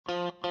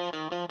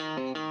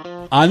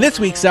On this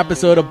week's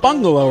episode of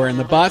Bungalower and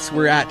The Bus,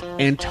 we're at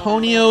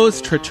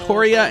Antonio's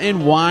Trattoria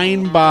and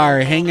Wine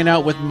Bar, hanging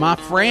out with my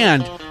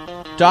friend,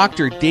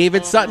 Dr.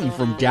 David Sutton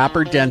from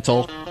Dapper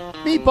Dental.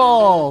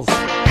 Meatballs!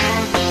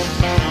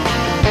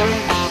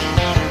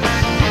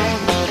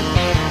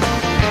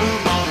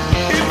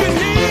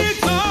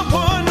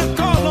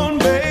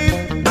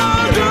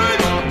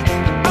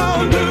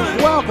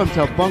 Welcome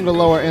to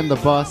Bungalower and The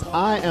Bus.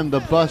 I am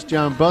the Bus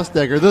John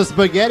Busdegger, the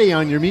spaghetti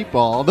on your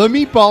meatball, the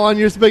meatball on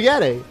your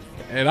spaghetti.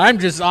 And I'm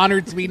just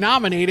honored to be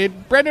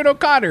nominated, Brendan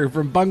O'Connor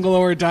from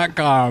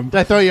Bungalower.com. Did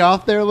I throw you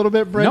off there a little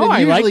bit, Brendan? No,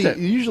 I liked it.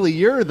 Usually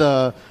you're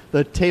the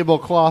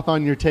tablecloth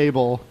on your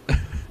table.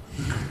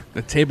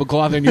 The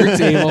tablecloth on your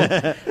table.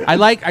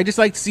 I just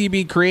like to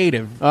be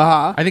creative.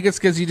 Uh-huh. I think it's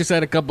because you just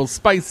had a couple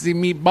spicy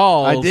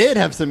meatballs. I did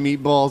have some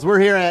meatballs. We're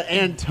here at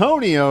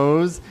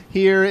Antonio's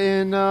here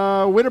in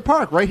Winter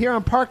Park, right here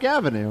on Park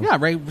Avenue. Yeah,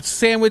 right.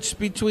 Sandwiched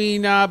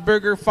between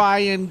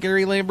BurgerFi and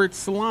Gary Lambert's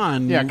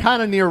Salon. Yeah,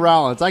 kind of near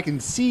Rollins. I can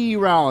see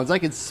Rollins. I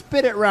can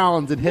spit at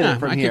Rollins and hit it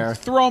from here. I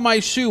could throw my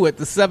shoe at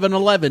the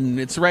 7-Eleven.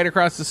 It's right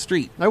across the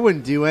street. I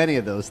wouldn't do any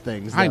of those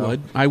things, though.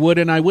 I would,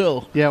 and I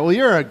will. Yeah, well,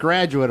 you're a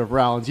graduate of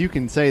Rollins. You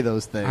can say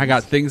those things. I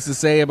got things to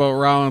say about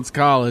Rollins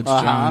College,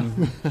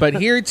 John. But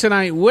here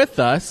tonight with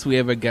us, we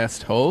have a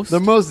guest host. The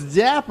most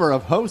dapper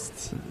of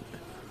hosts.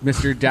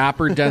 Mr.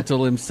 Dapper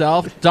Dental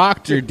himself,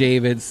 Dr.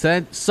 David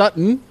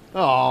Sutton.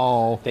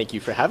 Oh. Thank you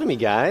for having me,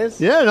 guys.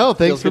 Yeah, no,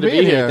 thanks for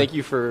being here. Thank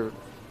you for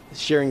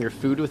sharing your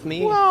food with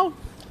me. Well,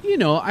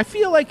 I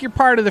feel like you're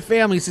part of the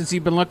family since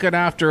you've been looking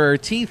after our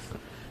teeth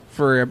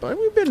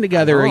we've been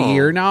together a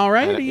year now,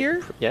 right? A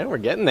year? Yeah, we're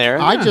getting there.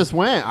 I just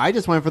went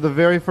for the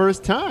very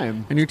first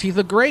time. And your teeth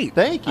look great.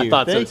 Thank you. I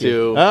thought so,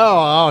 too.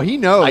 Oh, he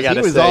knows. I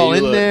gotta he was say, all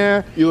in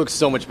there. You look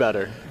so much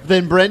better.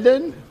 Then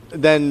Brendan?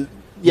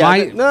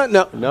 Yeah,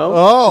 no.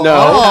 Oh,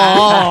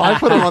 I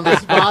put him on the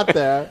spot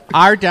there.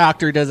 Our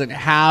doctor doesn't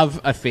have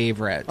a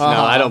favorite. No,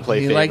 I don't play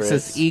He favorites. likes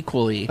us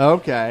equally.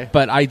 Okay.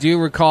 But I do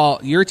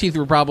recall your teeth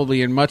were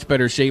probably in much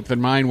better shape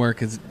than mine were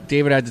because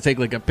David had to take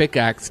like a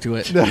pickaxe to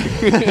it.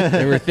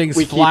 There were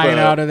things flying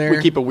out of there.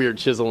 We keep a weird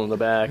chisel in the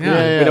back.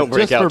 Yeah. We don't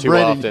break Just for out too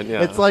Brendan. often.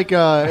 Yeah.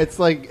 It's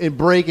like a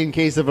break in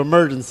case of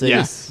emergency.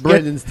 Yes.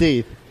 Brendan's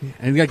teeth.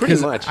 And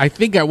Pretty much. I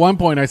think at one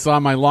point I saw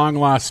my long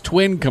lost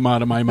twin come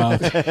out of my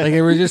mouth. Like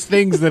they were just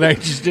things that I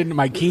just didn't.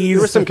 My keys.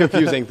 There were some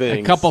confusing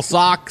things. A couple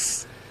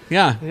socks.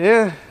 Yeah.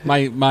 Yeah.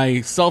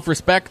 My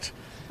self-respect.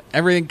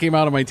 Everything came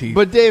out of my teeth.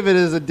 But David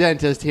is a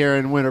dentist here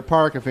in Winter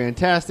Park, a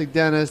fantastic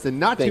dentist, and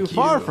not too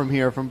far you. from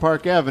here, from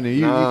Park Avenue.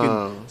 You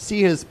can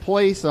see his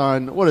place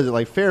on, what is it,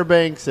 like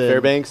Fairbanks?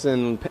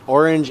 And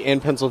Orange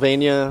and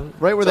Pennsylvania.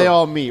 Right where they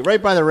all meet,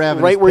 right by the Ravenous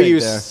Pig. Right where you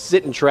there.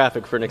 sit in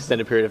traffic for an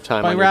extended period of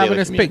time. By on your daily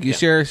Ravenous commute. Pig. You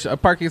share a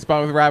parking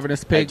spot with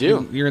Ravenous Pig. I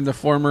do. You're in the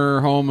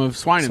former home of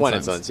Swine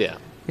and Sons, yeah.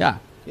 Yeah.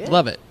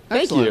 Love it.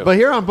 Thank Excellent. you. But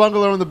here on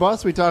Bungalow on the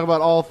Bus, we talk about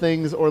all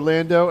things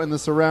Orlando and the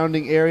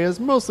surrounding areas,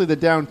 mostly the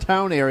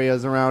downtown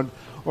areas around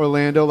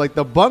Orlando, like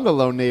the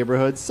bungalow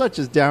neighborhoods, such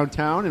as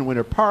downtown and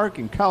Winter Park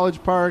and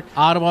College Park,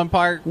 Audubon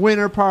Park,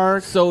 Winter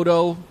Park,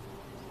 Soto,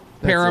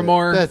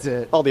 Paramore. That's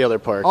it. All the other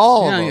parks.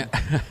 All of them.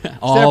 Yeah.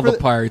 All the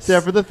parts.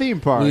 Except for the theme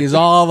park. We use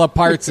all the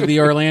parts of the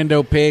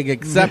Orlando Pig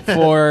except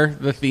for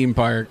the theme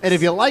park. And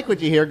if you like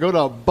what you hear, go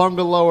to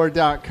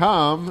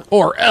bungalower.com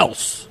Or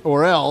else.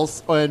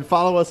 and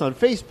follow us on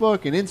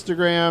Facebook and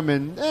Instagram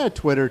and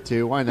Twitter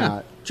too. Why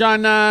not?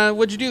 John,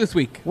 what'd you do this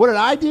week? What did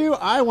I do?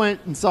 I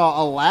went and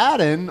saw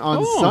Aladdin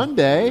on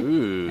Sunday.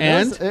 Ooh.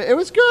 And? It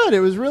was good. It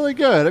was really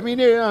good. I mean,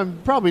 I'm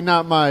probably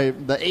not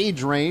the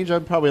age range.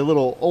 I'm probably a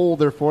little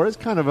older for it. It's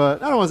kind of I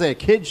don't want to say a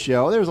kid's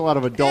show. There's a lot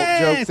of adult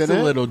jokes in it. It's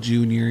a little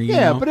junior, you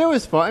Yeah, know. but it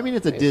was fun. I mean,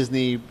 it's a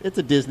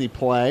Disney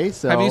play.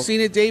 So Have you seen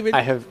it, David?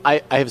 I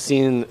have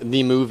seen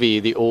the movie,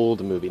 the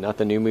old movie, not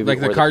the new movie. Like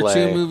the or cartoon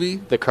play. movie?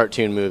 The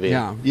cartoon movie.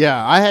 Yeah.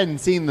 Yeah, I hadn't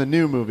seen the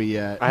new movie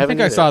yet. I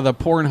think I saw the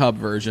Pornhub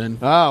version.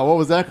 Oh, what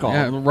was that called?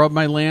 Yeah, Rub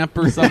My Lamp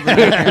or something. I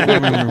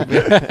can't remember.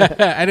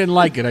 I didn't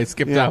like it. I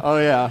skipped out. Oh,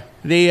 yeah.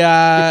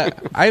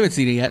 I haven't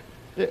seen it yet.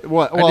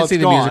 Well, I didn't it's see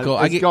the gone. musical.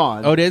 It's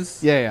gone. Oh, it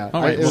is? Yeah.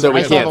 All right. So we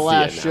I saw can't the see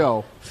last it now.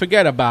 show.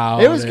 Forget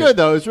about It was good,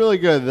 though. It was really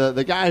good.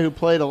 The guy who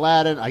played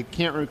Aladdin, I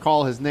can't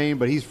recall his name,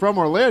 but he's from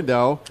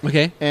Orlando.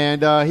 Okay.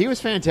 And he was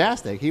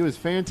fantastic.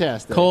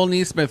 Cole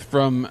Neesmith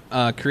from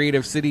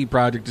Creative City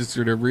Project just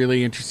did a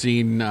really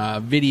interesting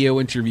video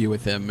interview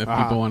with him. If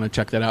people want to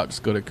check that out,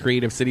 just go to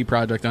Creative City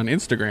Project on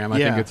Instagram. I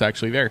think it's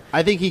actually there.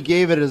 I think he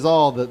gave it his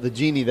all, the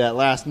genie, that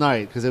last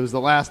night, because it was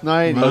the last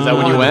night. Oh, is that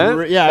when you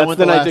went? Yeah, That's I went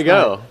the night last to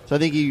go. So I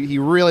think he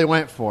really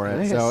went for it.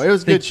 Nice. So it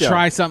was a They good show.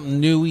 try something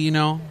new, you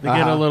know. They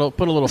get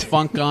put a little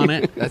funk on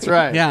it. That's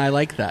right. Yeah, I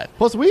like that.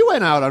 Plus, we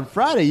went out on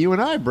Friday, you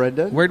and I,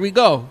 Brendan. Where'd we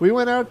go? We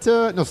went out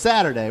to,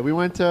 Saturday. We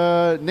went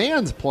to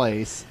Nan's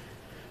place.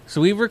 So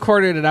we've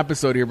recorded an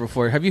episode here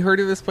before. Have you heard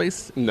of this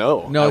place?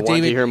 No, I want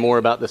David, to hear more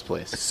about this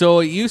place.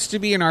 So it used to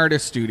be an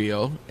artist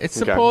studio. It's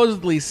Okay.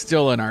 supposedly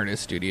still an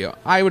artist studio.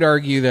 I would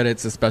argue that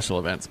it's a special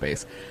event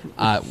space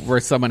where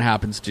someone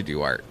happens to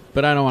do art.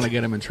 But I don't want to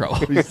get him in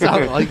trouble. You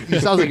sound like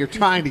you're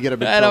trying to get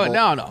him in trouble.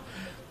 No.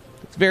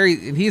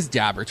 It's and he's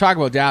Dapper. Talk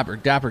about Dapper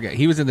guy.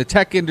 He was in the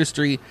tech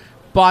industry,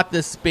 bought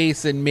this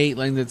space in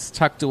Maitland that's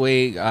tucked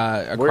away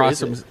across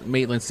from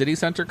Maitland City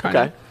Center, kind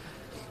of.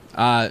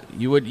 Okay.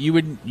 You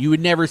would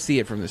never see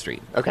it from the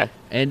street. Okay.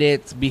 And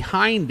it's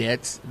behind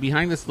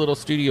this little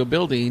studio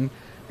building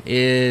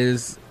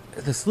is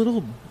this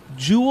little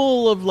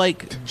jewel of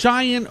like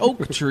giant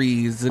oak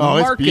trees and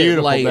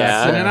market lights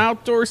and an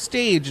outdoor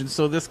stage. And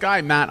so this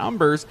guy, Matt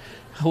Umbers,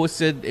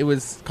 hosted, it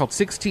was called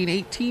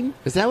 1618.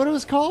 Is that what it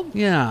was called?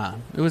 Yeah.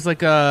 It was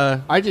like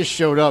I just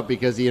showed up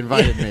because he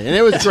invited me, and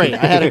it was great. I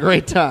had a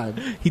great time.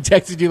 He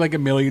texted you like a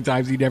million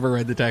times. You never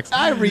read the text.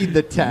 I read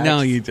the text.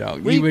 No, you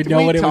don't. You would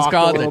know what it was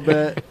called. A little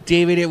bit.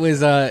 David, it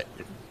was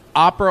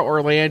Opera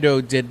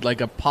Orlando did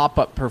like a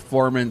pop-up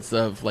performance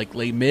of like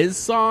Les Mis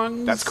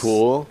songs. That's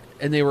cool.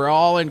 And they were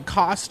all in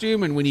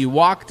costume, and when you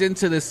walked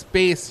into the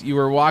space, you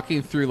were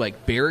walking through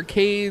like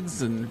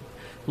barricades, and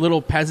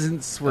little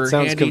peasants were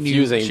handing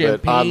you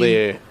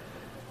champagne.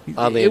 But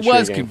oddly it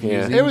was intriguing.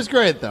 confusing. Yeah. It was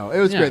great, though. It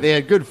was great. They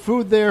had good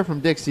food there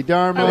from Dixie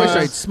Dharma. I wish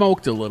I'd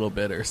smoked a little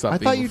bit or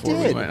something. I thought you before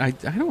did. We went.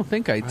 I don't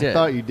think I did. I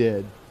thought you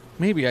did.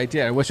 Maybe I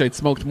did. I wish I'd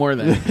smoked more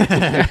then.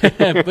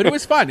 But it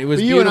was fun. It was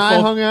But beautiful. you and I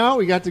hung out.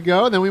 We got to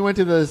go. And then we went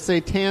to the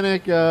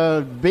satanic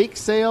bake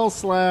sale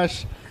 /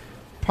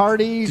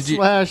 party /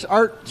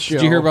 art show.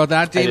 Did you hear about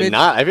that, David? I did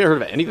not. I haven't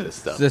heard of any of this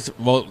stuff. That's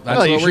what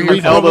you we're should here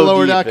read for.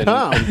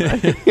 Bungalower.com.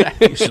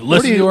 You should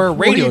listen to our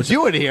radio. What are you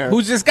doing here?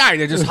 Who's this guy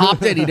that just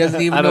hopped in? He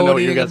doesn't even know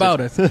anything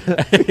about us.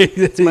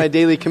 It's my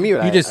daily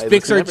commute. You just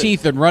fix our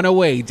teeth and run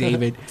away,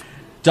 David.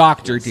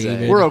 Dr.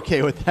 David. We're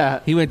okay with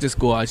that. He went to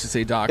school. I should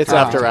say doctor. It's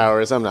after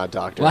hours. I'm not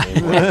doctor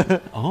anymore.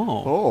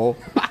 Oh.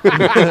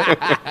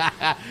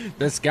 Oh.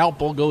 The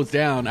scalpel goes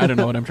down. I don't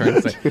know what I'm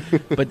trying to say.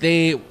 But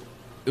it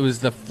was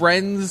the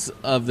Friends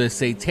of the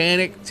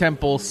Satanic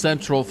Temple,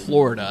 Central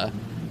Florida.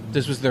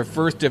 This was their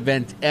first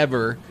event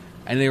ever,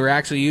 and they were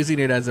actually using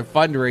it as a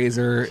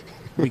fundraiser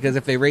because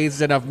if they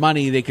raised enough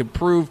money, they could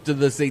prove to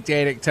the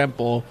Satanic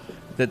Temple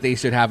that they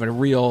should have a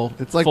real.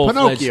 It's like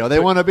Pinocchio. They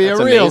want to be a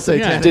real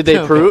Satanic Did they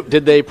temple.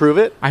 Did they prove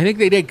it? I think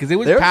they did because it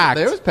was packed.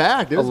 It was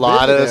packed. It was a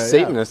lot busy of there,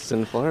 Satanists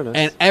in Florida,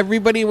 and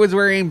everybody was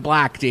wearing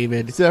black,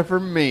 David. except for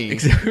me.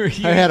 Except for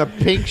you. I had a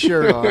pink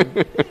shirt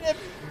on.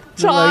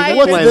 Tie.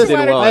 What's Blends this?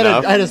 in well I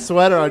enough. had a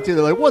sweater on too.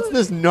 They're like, "What's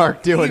this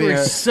narc doing You were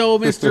here?" so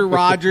Mr.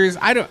 Rogers.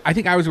 I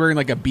think I was wearing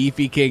like a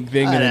Beefy King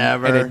thing and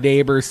a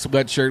neighbor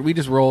sweatshirt. We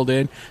just rolled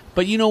in.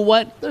 But you know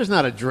what? There's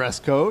not a dress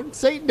code.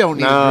 Satan don't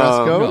need a dress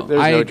code.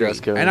 There's I no agree. dress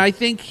code. And I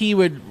think he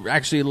would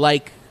actually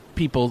like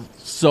people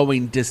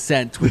sowing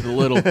dissent with a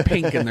little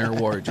pink in their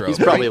wardrobe. He's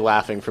probably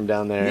laughing from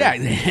down there.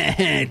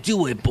 Yeah,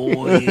 do it,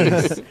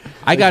 boys.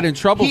 I got in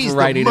trouble He's for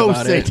writing the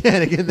most about it.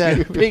 satanic in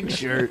that pink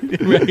shirt.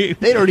 Right.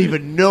 They don't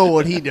even know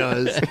what he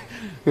does.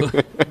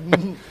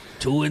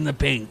 Two in the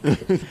pink.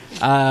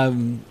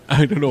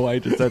 I don't know why I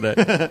just said that.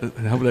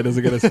 I hope that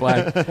doesn't get us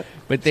flagged.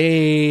 But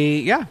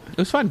it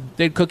was fun.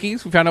 They had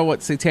cookies. We found out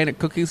what satanic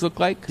cookies look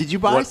like. Did you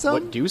buy some?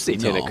 What do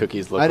satanic No.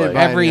 cookies look I didn't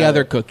like? buy Every any other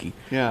other. cookie.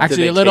 Yeah. Actually,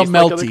 Did a they little taste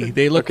like other melty. cookies?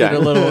 They looked Okay. a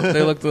little.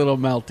 They looked a little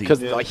melty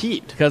Because of the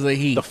heat. because of the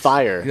heat, The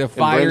fire. the and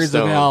fires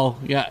of brimstone. hell.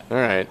 Yeah. All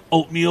right.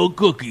 Oatmeal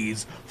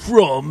cookies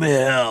from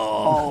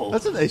hell.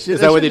 That's what they should. Is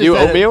that what they do,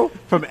 oatmeal?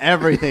 From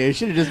everything. It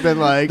should have just been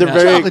like They're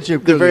chocolate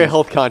chip they're very cookies.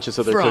 health conscious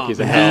of their From cookies.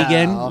 hell.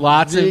 Vegan,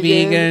 lots of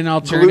vegan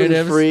alternatives.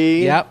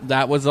 gluten-free. Yep,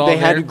 that was all They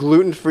there. had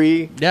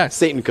gluten-free Yes.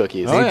 Satan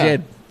cookies. They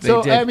did. They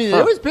So did. I mean, Huh.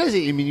 it was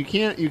busy. I mean, you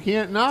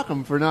can't knock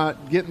them for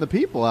not getting the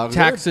people out.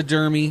 There were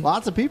Taxidermy.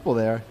 lots of people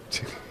there.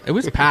 It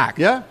was packed.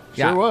 Yeah,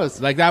 sure was.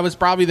 Like that was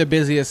probably the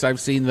busiest I've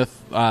seen the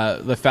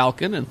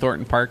Falcon in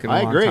Thornton Park in a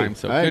I long agree. time.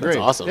 So I good. agree.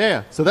 That's awesome.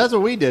 Yeah. So that's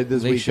what we did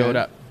this They weekend. showed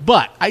up.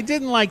 But I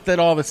didn't like that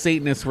all the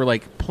Satanists were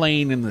like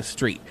playing in the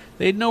street.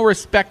 They had no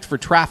respect for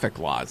traffic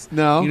laws.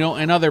 No.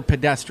 And other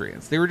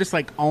pedestrians. They were just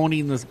like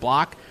owning this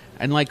block.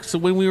 And like, so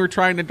when we were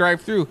trying to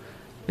drive through,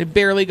 they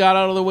barely got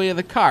out of the way of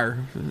the car.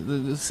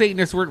 The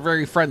Satanists weren't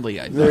very friendly,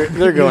 I think.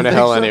 They're going to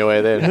hell so?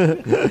 anyway.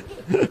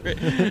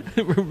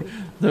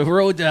 The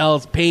road to hell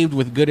is paved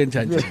with good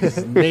intentions.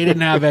 They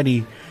didn't have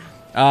any.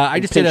 I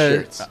just did Pink a.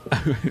 shirts.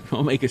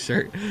 I'll make a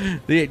shirt.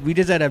 We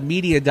just had a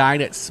media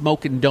dine at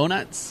Smokin'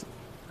 Donuts,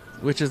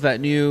 which is that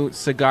new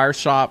cigar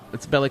shop.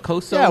 It's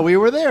Bellicoso. Yeah, we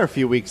were there a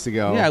few weeks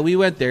ago. Yeah, we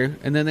went there,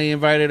 and then they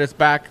invited us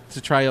back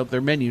to try out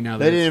their menu. Now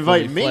that They didn't it's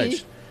invite fully me.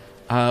 fledged.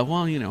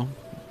 Well,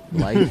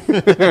 life.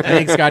 I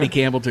think Scotty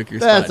Campbell took your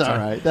spot. That's all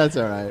right. That's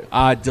all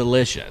right.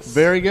 Delicious.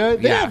 Very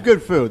good. They Yeah. have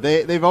good food.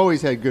 They've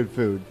always had good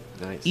food.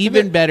 Nice.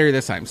 Even better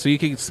this time. So you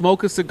can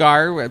smoke a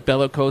cigar at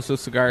Bellicoso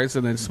Cigars,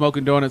 and then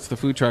Smokin' Donuts, the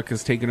food truck,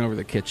 has taken over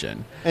the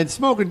kitchen. And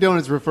Smokin'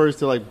 Donuts refers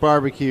to like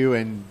barbecue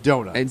and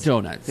donuts. And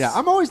donuts. Yeah,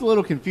 I'm always a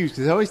little confused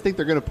because I always think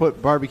they're going to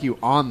put barbecue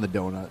on the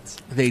donuts.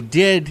 They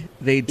did.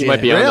 You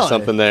might be Really? onto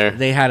something there.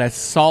 They had a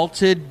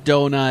salted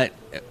donut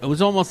it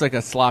was almost like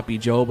a sloppy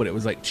Joe, but it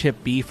was like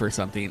chip beef or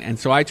something. And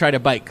so I tried a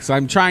bite because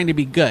I'm trying to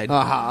be good.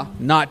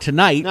 Not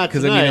tonight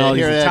because I'm eating all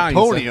these Italian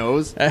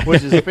Antonio's,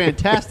 which is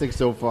fantastic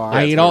so far.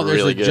 I ate all. There's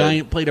really a good.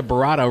 giant plate of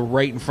burrata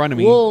right in front of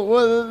me.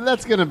 Well,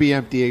 that's going to be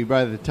empty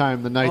by the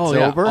time the night's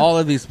over. All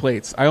of these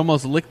plates. I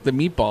almost licked the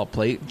meatball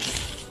plate.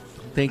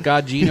 Thank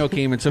God Gino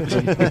came and took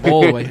the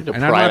bowl away. And I'm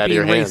pry it not out of being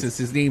your racist. hands.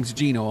 His name's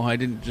Gino. I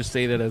didn't just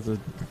say that as a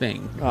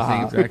thing. His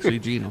name's actually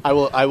Gino.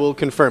 I will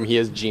confirm he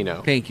is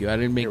Gino. Thank you. I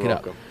didn't make You're it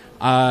welcome.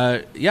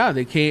 up. Yeah,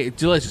 they came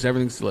delicious.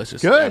 Everything's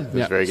delicious. Good.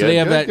 Yeah. very So good. they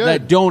have Good,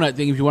 that donut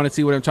thing. If you want to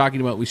see what I'm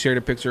talking about, we shared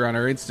a picture on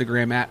our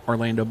Instagram at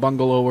Orlando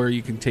Bungalower.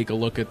 You can take a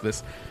look at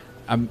this.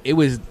 It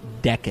was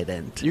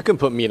decadent. You can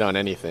put meat on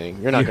anything.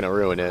 You're not going to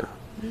ruin it.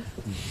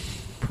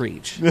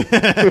 Preach.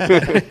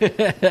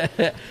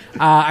 I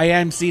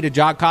emceed a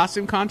jog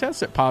costume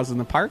contest at Paws in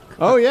the Park.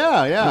 Oh,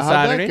 yeah. on How'd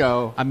Saturday. that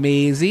go?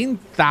 Amazing.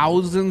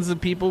 Thousands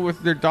of people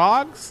with their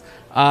dogs.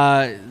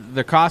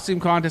 The costume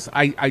contest,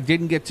 I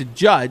didn't get to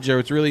judge. I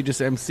was really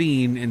just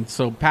emceeing, and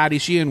so Patty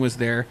Sheehan was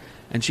there,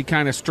 and she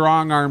kind of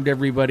strong-armed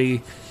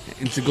everybody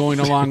into going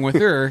along with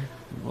her,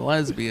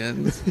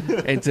 lesbians,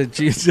 and to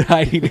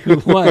deciding who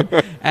won.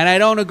 And I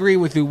don't agree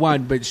with who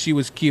won, but she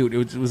was cute.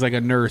 It was like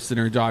a nurse, and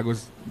her dog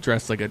was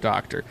dressed like a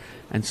doctor.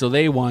 And so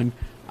they won.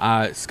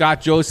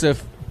 Scott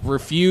Joseph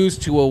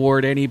refused to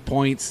award any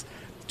points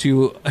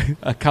to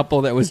a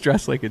couple that was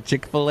dressed like a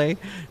Chick-fil-A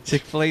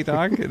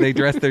dog. They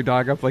dressed their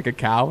dog up like a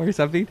cow or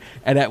something.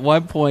 And at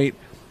one point,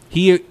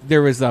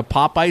 there was a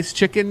Popeye's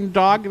chicken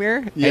dog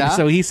there. Yeah. And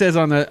so he says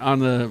on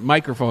the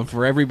microphone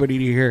for everybody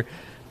to hear,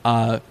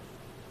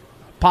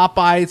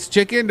 Popeye's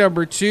chicken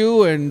number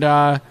 2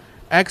 and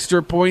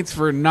extra points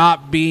for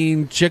not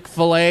being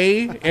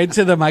Chick-fil-A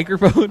into the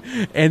microphone.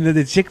 And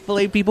the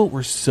Chick-fil-A people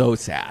were so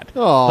sad.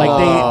 Aw.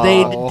 Like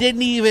they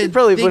didn't even You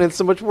probably think- put in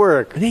so much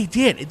work. They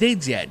did. They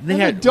The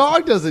had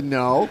dog doesn't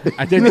know.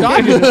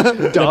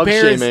 the Dog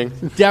Bears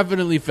shaming.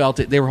 definitely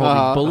felt it. They were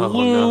holding Uh-huh.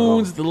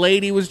 balloons. The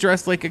lady was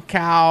dressed like a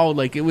cow.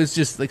 Like it was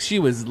just like she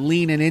was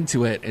leaning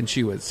into it, and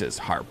she was just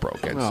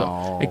heartbroken. So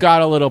Oh. it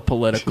got a little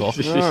political. All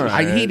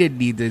right. He didn't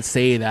need to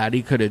say that.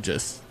 He could have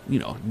just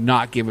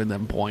not given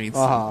them points.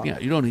 Uh-huh. Yeah,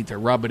 you don't need to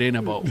rub it in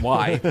about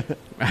why.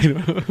 I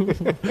don't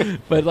know.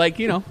 But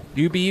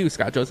you be you,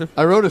 Scott Joseph.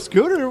 I rode a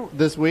scooter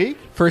this week.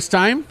 First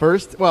time.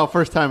 First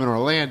time in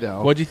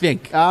Orlando. What'd you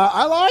think?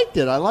 I liked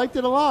it. I liked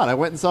it a lot. I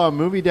went and saw a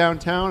movie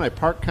downtown. I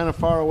parked kind of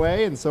far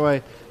away, and so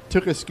I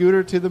took a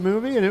scooter to the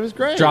movie, and it was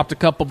great. Dropped a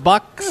couple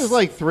bucks. It was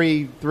like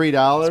 $3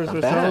 or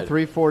bad. so,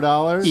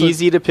 $4.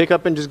 Easy to pick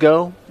up and just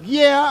go.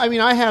 Yeah, I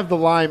mean, I have the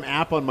Lime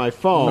app on my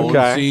phone.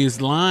 Okay. So you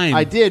used Lime.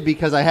 I did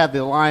because I have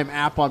the Lime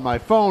app on my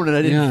phone, and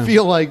I didn't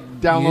feel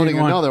like downloading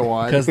another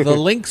one. Because the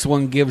Lynx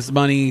one gives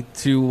money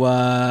to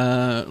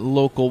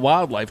local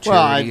wildlife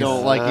charities. Well, I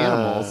don't like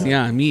animals.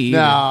 Yeah, me either.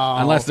 No.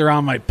 Unless they're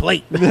on my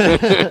plate.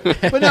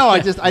 But no, I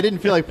didn't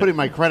feel like putting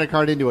my credit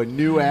card into a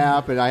new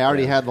app, and I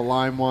already had the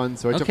Lime one,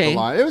 so I took Okay. the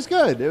Lime. It was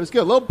good. A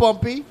little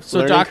bumpy. So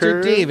Learning Dr.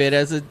 curve. David,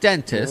 as a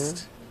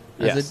dentist,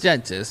 Yes.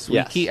 we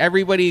Yes. keep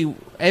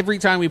every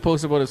time we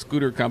post about a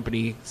scooter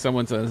company,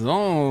 someone says,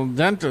 "Oh,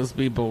 dentist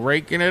people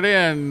raking it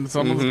in.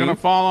 Someone's going to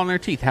fall on their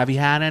teeth." Have you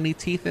had any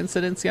teeth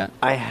incidents yet?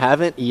 I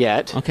haven't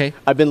yet. Okay.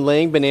 I've been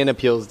laying banana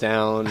peels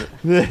down,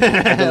 Like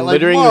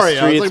littering Mario. the It's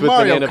streets like with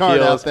Mario banana Kart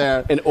peels out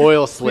there. and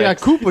oil Yeah,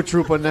 slicks Koopa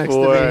Troopa next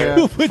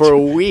to me. for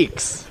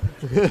weeks.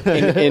 And call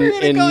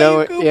you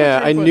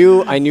Koopa I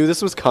Troopa. knew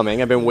this was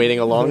coming. I've been waiting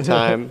a long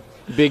time.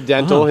 Big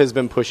Dental has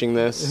been pushing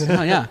this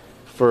Oh yeah.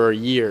 for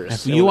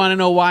years. If you want to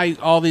know why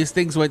all these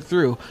things went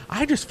through,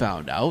 I just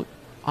found out,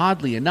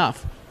 oddly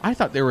enough, I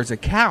thought there was a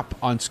cap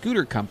on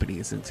scooter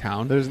companies in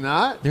town. There's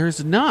not?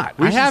 There's not.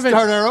 We I should haven't.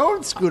 start our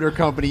own scooter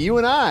company, you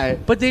and I.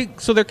 But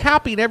they're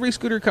capping. Every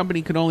scooter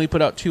company can only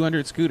put out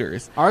 200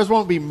 scooters. Ours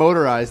won't be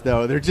motorized,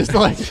 though. They're just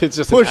like It's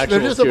just an push. actual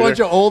They're just scooter. a bunch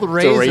of old It's a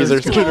razor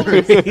razor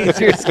scooters.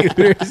 Easier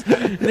scooters.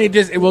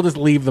 We'll just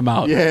leave them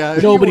out. Yeah,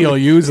 if Nobody you- will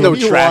use them. No If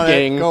you want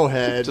tracking. it, go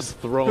ahead. Just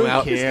throw Who them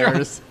out.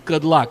 cares?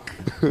 Good luck.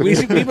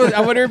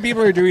 I wonder if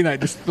people are doing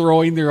that, just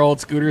throwing their old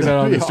scooters out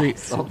on the street.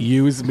 Awesome.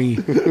 Use me.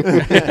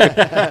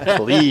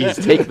 Please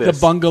take The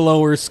this.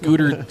 Bungalower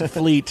scooter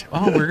fleet.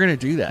 Oh, we're gonna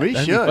do that. We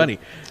That'd should. be funny.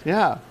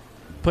 Yeah.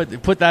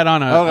 Put that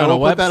on a Okay, on we'll a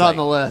website. put that on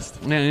the list.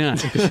 Yeah.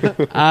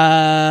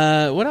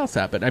 What else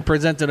happened? I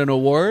presented an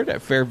award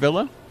at Fair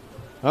Villa.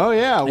 Oh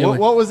yeah. It was-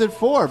 What was it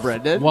for,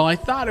 Brendan? Well, I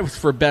thought it was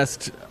for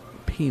best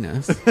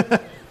penis,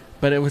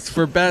 but it was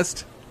for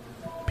best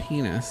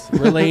penis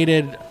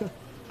related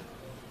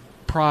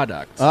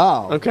product.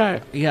 Oh.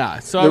 Okay. Yeah.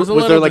 So I was a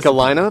Was little there like a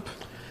lineup?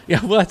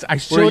 Yeah. Well, I Were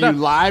showed you up.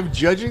 live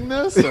judging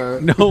this? Or?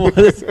 No,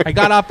 I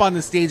got up on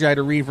the stage. I had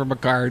to read from a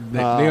card. They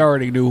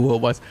already knew who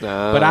it was.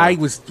 But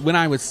when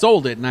I was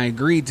sold it and I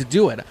agreed to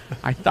do it,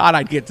 I thought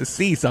I'd get to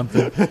see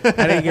something. I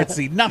didn't get to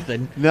see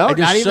nothing. No, I just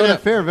not even showed at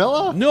up. Fair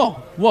Villa?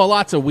 No, well,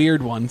 lots of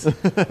weird ones,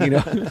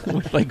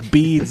 with like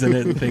beads in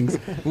it and things.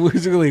 It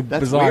was really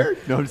That's bizarre.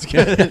 weird. No, I'm just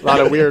kidding. A lot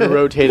of weird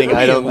rotating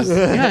items.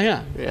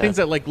 Yeah, Yeah. things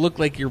that like look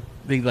like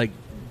they like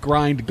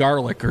grind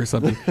garlic or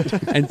something.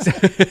 and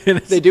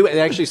They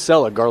actually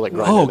sell a garlic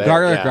grinder. Oh, there.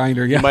 garlic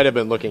grinder, yeah. You might have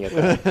been looking at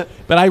that.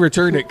 But I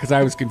returned it because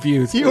I was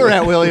confused. You were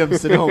at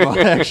Williams-Sonoma,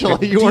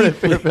 actually. You weren't at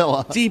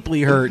Fairvilla.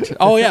 Deeply hurt.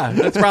 Oh, yeah.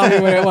 That's probably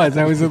what it was.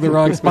 I was in the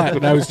wrong spot.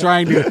 And I was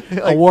trying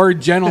to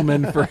award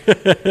gentlemen for...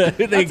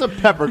 That's a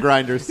pepper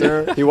grinder,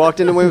 sir. He walked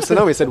into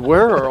Williams-Sonoma. He said,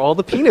 "Where are all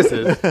the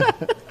penises?"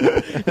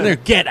 And they're,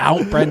 "Get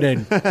out,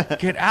 Brendan.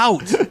 Get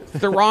out. It's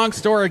the wrong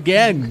store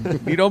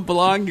again. You don't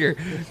belong here."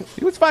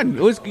 It was fun.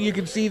 You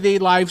can see they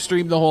live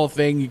streamed the whole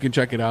thing. You can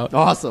check it out.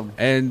 Awesome.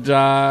 And,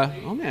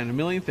 oh man, a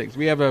million things.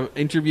 We have an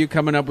interview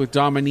coming up with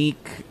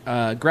Dominique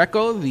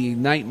Greco, the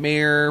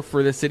nightmare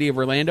for the city of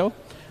Orlando.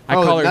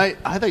 I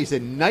thought you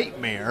said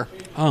nightmare.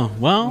 Oh,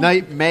 well.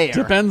 Nightmare.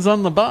 Depends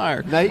on the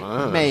bar.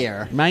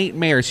 Nightmare.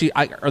 Nightmare.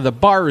 Or the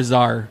bars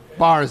are.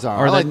 Bars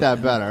are. I like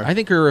that better. I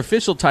think her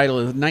official title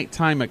is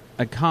Nighttime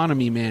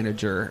Economy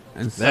Manager.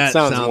 And That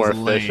sounds more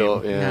lame.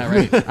 official. yeah,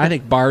 right. I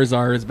think bars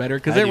are is better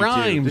because it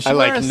rhymes. Does she I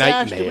wear like a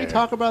sash? Did we nightmare.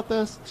 talk about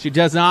this? She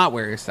does not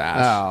wear a sash.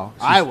 Oh,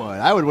 I would.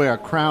 I would wear a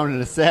crown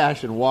and a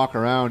sash and walk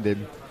around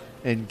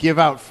and give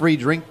out free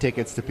drink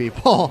tickets to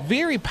people.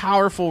 Very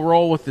powerful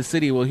role with the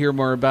city. We'll hear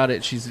more about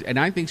it. And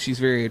I think she's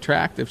very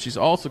attractive. She's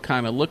also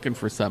kind of looking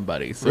for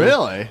somebody. So,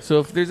 Really? So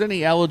if there's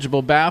any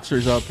eligible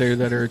bachelors out there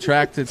that are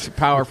attracted to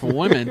powerful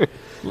women,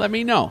 let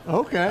me know.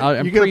 Okay.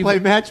 I'm You going to play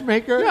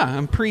matchmaker? Yeah,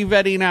 I'm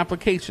pre-vetting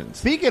applications.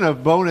 Speaking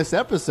of bonus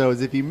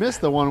episodes, if you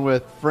missed the one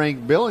with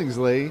Frank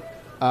Billingsley,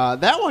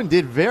 that one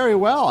did very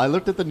well. I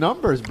looked at the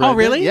numbers, Brendan. Oh,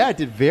 really? Yeah, it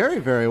did very,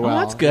 very well.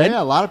 that's good.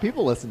 Yeah, a lot of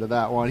people listened to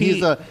that one.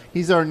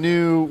 He's our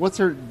new, what's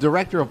her,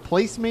 director of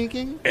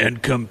placemaking?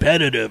 And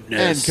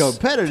competitiveness.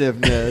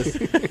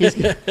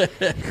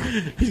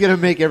 He's going to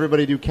make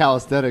everybody do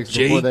calisthenics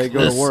before they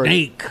go to work.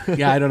 Snake.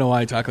 Yeah, I don't know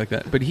why I talk like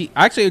that. But he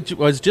actually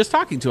was just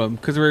talking to him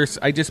because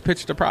I just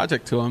pitched a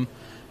project to him.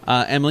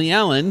 Emily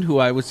Allen, who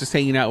I was just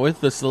hanging out with,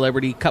 the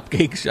celebrity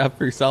cupcake chef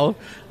herself,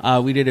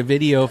 we did a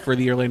video for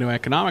the Orlando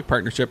Economic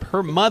Partnership.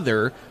 Her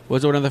mother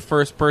was one of the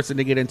first person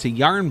to get into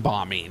yarn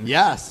bombing.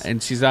 Yes.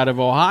 And she's out of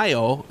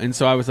Ohio. And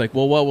so I was like,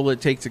 well, what will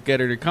it take to get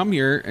her to come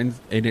here? And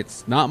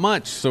it's not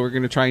much. So we're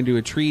going to try and do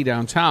a tree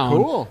downtown.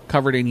 Cool.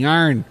 Covered in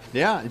yarn.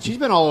 Yeah, and she's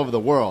been all over the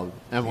world,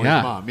 Emily's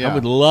mom. Yeah. I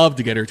would love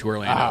to get her to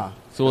Orlando.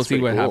 So we'll see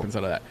what happens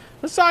out of that.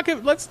 Let's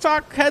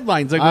talk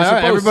headlines like we're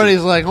supposed everybody's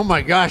to. like, oh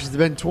my gosh, it's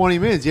been 20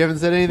 minutes. You haven't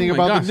said anything Oh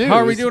my about gosh. the news. How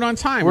are we doing on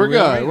time? We're Are we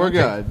good. all right? We're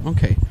Okay. good.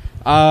 Okay.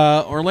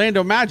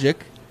 Orlando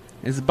Magic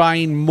is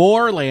buying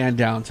more land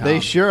downtown. They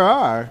sure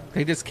are.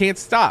 They just can't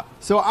stop.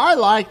 So I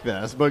like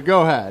this, but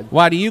go ahead.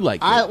 Why do you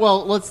like it?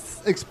 Well,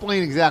 let's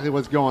explain exactly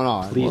what's going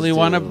on. Please. Well, they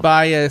want to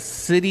buy a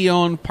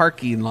city-owned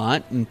parking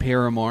lot in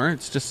Paramore.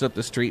 It's just up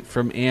the street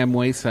from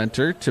Amway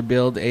Center to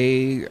build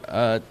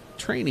a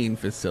training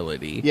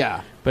facility.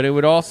 Yeah. But it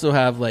would also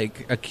have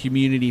like a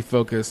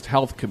community-focused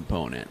health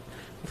component.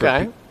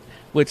 Okay.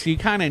 Which you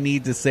kind of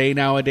need to say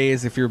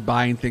nowadays if you're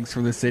buying things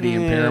from the city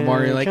in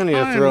Paramore. You're like, kind of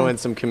need to throw in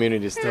some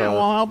community stuff. yeah,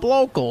 we'll help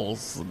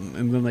locals.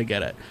 And then they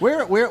get it.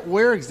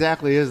 Where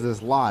exactly is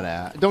this lot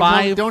at?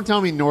 Don't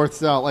tell me north,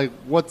 south. Like,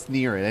 what's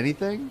near it?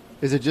 Anything?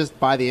 Is it just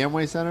by the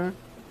Amway Center?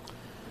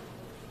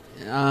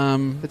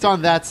 It's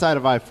on that side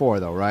of I-4,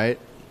 though, right?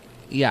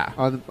 Yeah.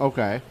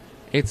 Okay.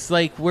 It's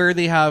like where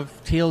they have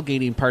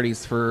tailgating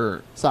parties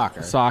for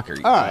Soccer.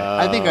 All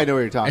right. I think I know what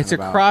you're talking It's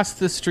about. across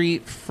the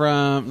street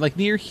from, like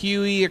near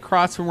Huey,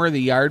 across from where the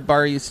Yard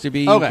Bar used to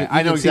be. Okay, You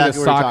I know can see exactly the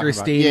what you're soccer talking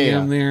about.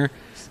 stadium Yeah. there.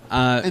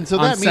 And so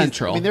on that means,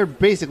 Central. I mean, they're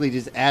basically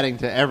just adding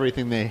to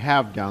everything they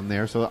have down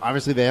there. So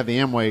obviously they have the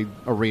Amway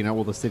Arena,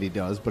 well, the city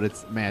does, but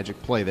it's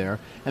Magic play there.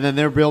 And then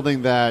they're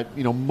building that,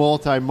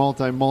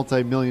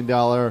 multi-million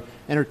dollar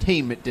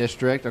entertainment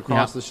district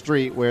across the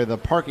street where the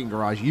parking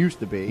garage used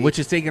to be. Which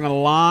has taken a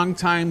long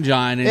time,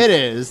 John. And it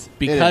is.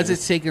 Because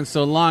it's taken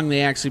so long,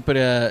 they actually put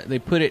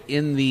it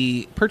in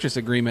the purchase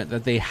agreement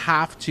that they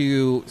have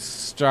to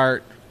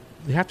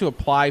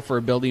apply for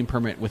a building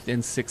permit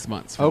within 6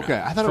 months. From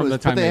now, I thought from it was. the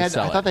time I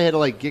sell thought it. they had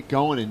to get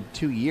going in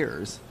 2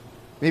 years.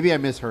 Maybe I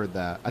misheard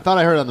that. I thought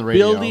I heard it on the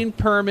radio. Building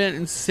permit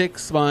in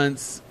 6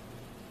 months.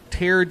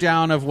 Tear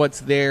down of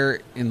what's there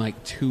in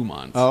 2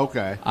 months. Oh,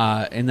 okay.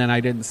 And then I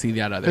didn't see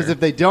that other. Because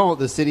if they don't,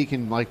 the city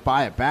can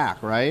buy it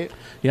back, right?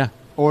 Yeah.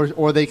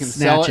 Or they can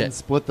sell Snatch it it. and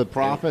split the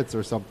profits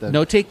or something.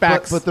 No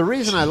take-backs. But the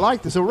reason I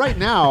like this, so right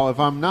now, if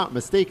I'm not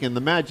mistaken,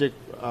 the Magic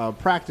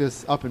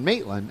practice up in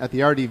Maitland at the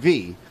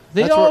RDV.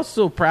 They That's where-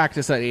 also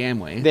practice at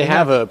Amway. They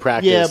have a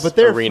practice Yeah, but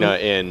they're arena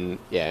in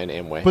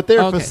Amway. But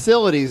their Okay.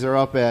 facilities are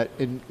up I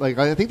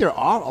think a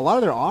lot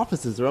of their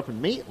offices are up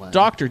in Maitland.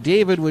 Dr.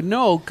 David would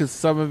know because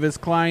some of his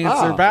clients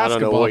are Oh. basketball I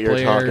don't know what you're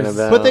players. talking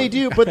about. But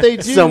they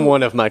do. Some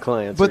one of my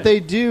clients. But they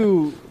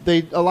do.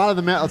 A lot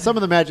of some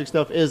of the Magic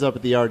stuff is up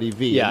at the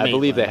RDV. Yeah, in I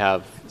believe they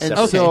Maitland. have. And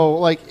separate-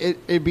 so,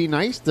 it'd be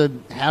nice to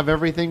have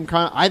everything.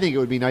 I think it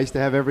would be nice to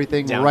have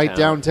everything right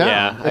downtown.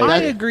 Yeah. And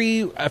I that-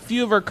 agree. A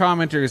few of our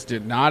commenters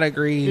did not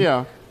agree.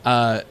 Yeah.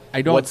 I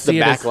don't What's see the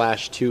it as-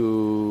 backlash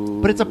to?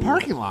 But it's a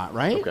parking lot,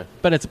 right? Okay.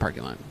 but it's a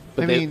parking lot.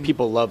 But I they, mean-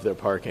 people love their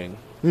parking.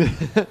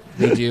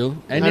 They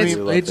do, and I it's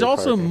mean, it's their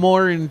also parking.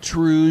 more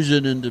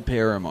intrusion into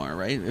Paramore,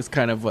 right? It's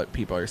kind of what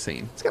people are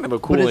saying. It's kind of a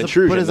cool but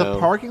intrusion. is a though.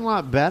 parking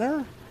lot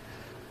better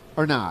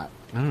or not?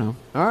 I don't know.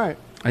 All right.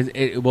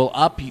 It will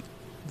up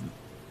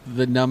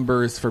the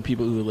numbers for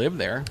people who live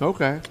there.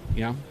 Okay.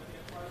 Yeah,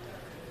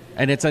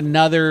 and it's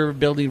another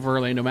building for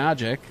Orlando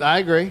Magic, I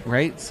agree.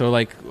 right? So,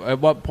 like, at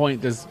what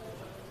point does?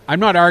 I'm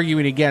not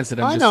arguing against it.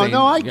 I'm I just know. saying.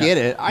 No, I yeah, get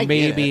it. I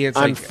maybe get it. it's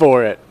I'm like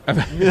for it.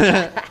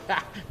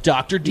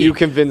 Dr. D. You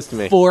convinced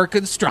me. For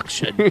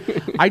construction.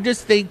 I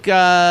just think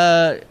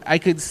I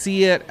could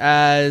see it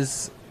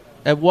as,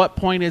 at what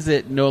point is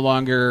it no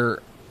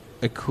longer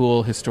a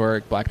cool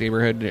historic black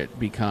neighborhood and it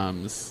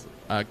becomes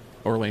a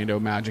Orlando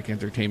Magic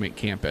Entertainment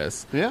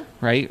campus? Yeah.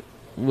 Right?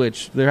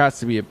 Which there has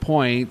to be a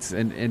point,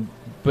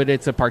 but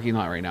it's a parking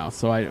lot right now.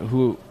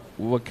 So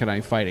what can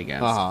I fight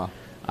against?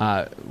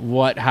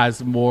 What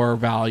has more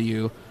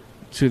value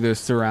to the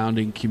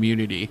surrounding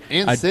community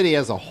And city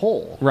as a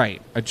whole. Right,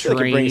 a I feel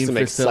like it training brings some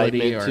facility,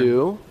 excitement or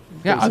too.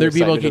 yeah, Brings some other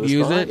people excitement to could the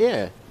use spot. it.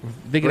 Yeah,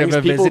 Thinking brings of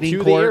a people visiting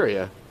to court. the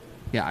area.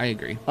 Yeah, I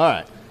agree. All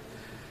right.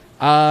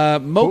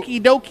 Moki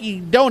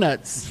Doki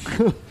Donuts.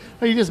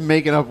 Are you just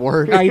making up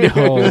words? I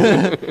know.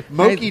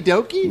 Moki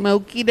Doki?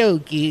 Moki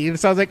Doki. It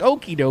sounds like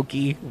Okie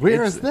Dokie.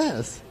 Where is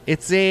this?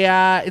 It's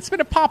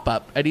been a pop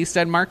up at East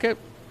End Market.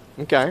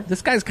 Okay.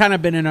 This guy's kind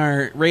of been in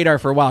our radar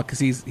for a while because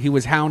he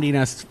was hounding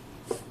us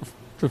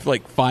to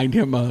like find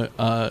him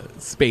a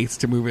space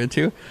to move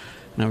into.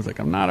 And I was like,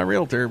 I'm not a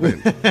realtor,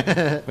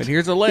 but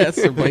here's a list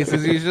of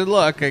places you should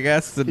look, I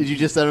guess. Did you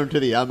just send them to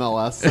the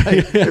MLS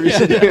site?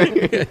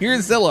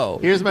 Here's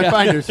Zillow. Here's my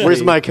finder's fee.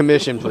 Where's my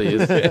commission,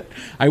 please?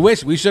 I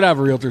wish we should have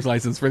a realtor's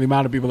license for the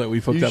amount of people that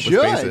we've hooked You up with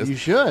spaces. should. You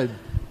should.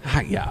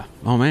 Yeah.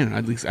 Oh, man.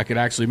 At least I could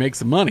actually make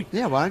some money.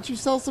 Yeah, why don't you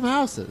sell some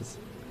houses?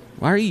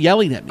 Why are you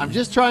yelling at me? I'm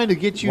just trying to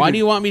get you Why to... do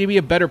you want me to be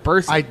a better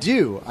person? I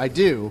do.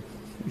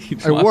 You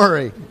I want-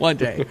 worry. One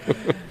day.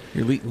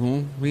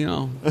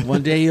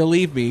 One day you'll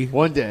leave me.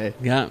 One day.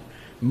 Yeah.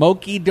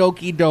 Moki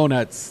Doki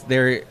Donuts.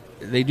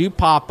 They do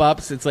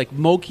pop-ups. It's like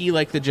moki,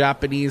 like the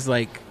Japanese,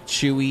 like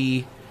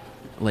chewy,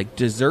 like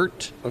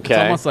dessert. Okay.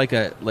 It's almost like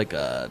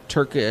a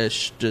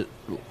Turkish,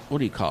 what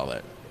do you call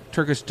it?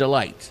 Turkish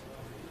delight.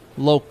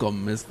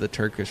 Lokum is the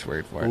Turkish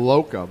word for it.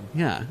 Locum.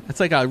 Yeah. It's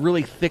like a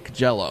really thick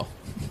Jello.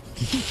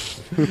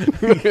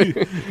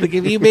 Like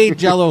if you made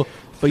Jello,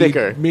 but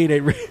Thicker. you made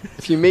it.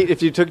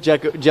 If you took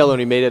Jello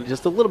and you made it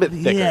just a little bit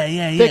thicker.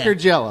 Yeah. Thicker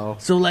Jello.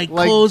 So like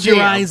Like close your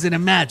jam. eyes and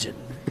imagine,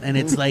 and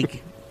it's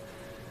like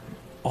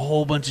a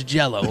whole bunch of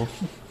Jello.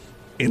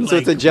 In So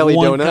like it's a jelly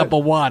one donut? cup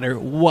of water.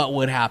 What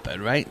would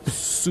happen? Right?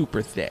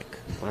 Super thick.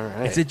 All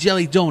right. It's a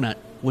jelly donut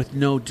with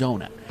no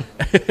donut.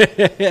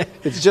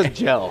 It's just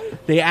gel.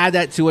 They add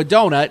that to a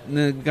donut, and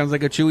it becomes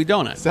like a chewy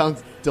donut.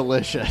 Sounds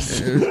delicious.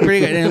 It's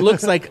pretty good. And it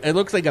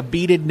looks like a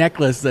beaded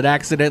necklace that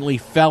accidentally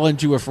fell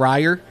into a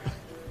fryer,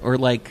 or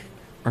like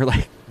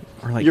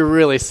You're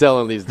really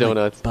selling these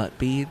donuts. butt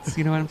beads.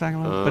 You know what I'm talking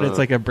about? But it's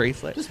like a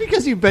bracelet. Just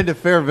because you've been to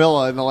Fair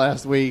Villa in the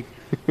last week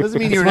doesn't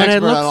mean you're an That's what it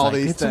expert looks on all like.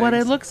 these It's things. what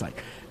it looks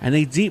like. And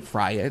they deep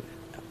fry it,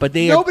 but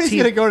they Nobody's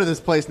going to go to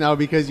this place now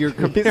because you're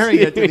comparing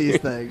it to these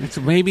things.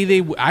 So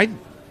maybe I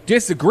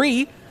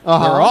disagree.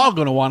 Uh-huh. They're all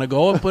going to want to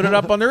go and put it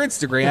up on their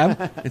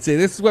Instagram and say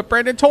this is what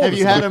Brandon told Have us.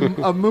 you had about."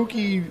 a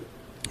Mookie?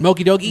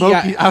 Moki Doki?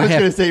 Mookie Yeah, I was have.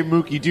 going to say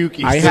Mookie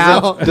Dookie. I so-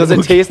 have. Does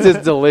it taste as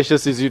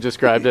delicious as you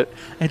described it?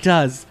 It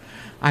does.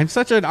 I'm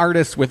such an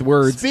artist with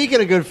words. Speaking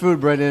of good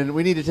food, Brendan,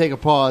 we need to take a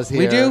pause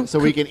here. We do? So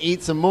we can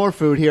eat some more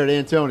food here at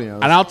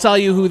Antonio's. And I'll tell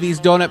you who these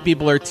donut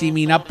people are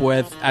teaming up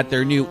with at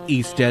their new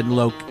East End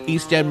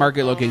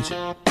Market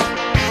location.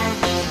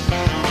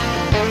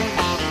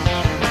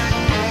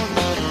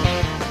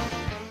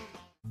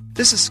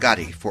 This is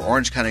Scotty for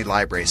Orange County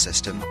Library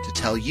System to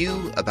tell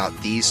you about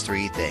these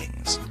three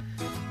things.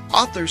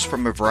 Authors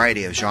from a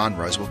variety of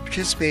genres will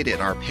participate in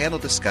our panel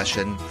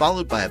discussion,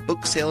 followed by a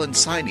book sale and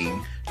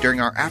signing during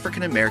our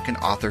African American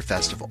Author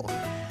Festival.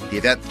 The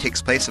event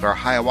takes place at our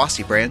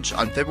Hiawassee branch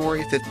on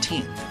February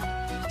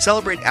 15th.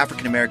 Celebrate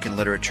African American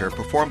literature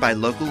performed by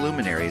local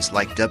luminaries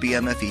like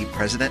WMFE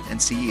President and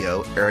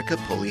CEO Erica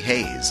Pulley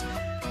Hayes.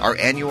 Our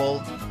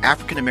annual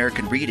African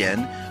American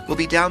Read-In will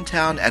be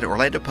downtown at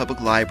Orlando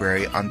Public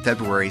Library on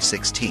February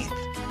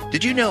 16th.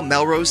 Did you know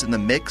Melrose in the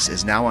Mix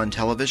is now on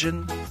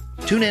television?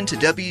 Tune in to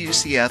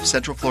WUCF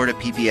Central Florida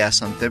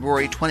PBS on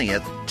February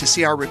 20th to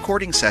see our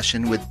recording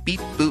session with beat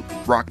boop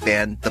rock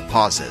band The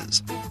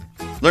Pauses.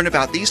 Learn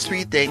about these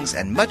three things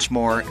and much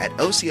more at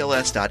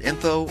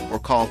ocls.info or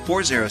call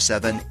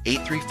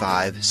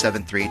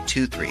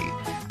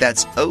 407-835-7323.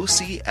 That's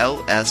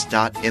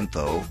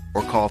ocls.info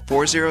or call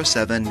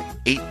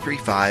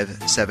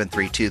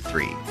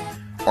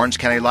 407-835-7323. Orange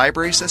County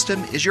Library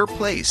System is your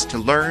place to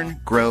learn,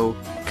 grow,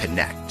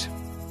 connect.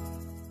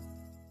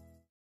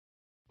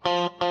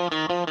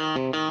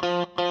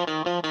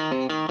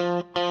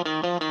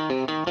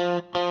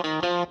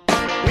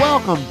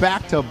 Welcome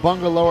back to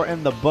Bungalower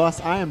and The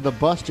Bus. I am the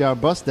Bus, John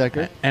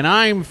Busdecker. And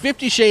I'm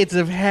 50 Shades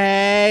of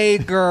Hey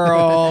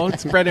Girl.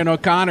 It's Brendan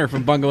O'Connor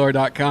from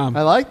Bungalower.com.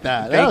 I like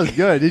that. That was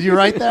good. Did you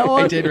write that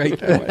one? I did write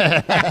that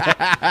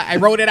one. I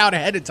wrote it out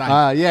ahead of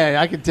time. Yeah,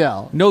 I can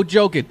tell. No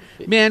joking.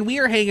 Man, we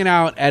are hanging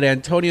out at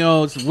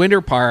Antonio's Winter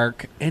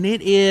Park, and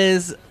it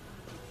is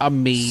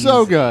amazing.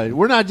 So good.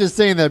 We're not just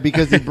saying that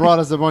because he brought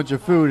us a bunch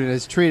of food and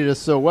has treated us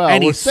so well.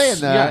 And We're he's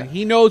saying that. Yeah,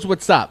 he knows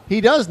what's up.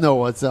 He does know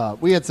what's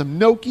up. We had some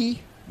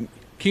gnocchi,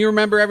 Can you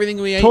remember everything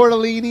we ate?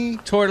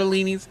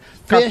 tortellinis,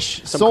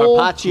 Fish, some sole.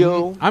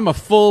 carpaccio. I'm a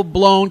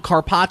full-blown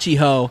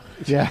carpaccio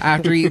Yeah.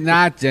 after eating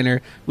that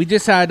dinner. We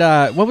just had,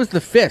 what was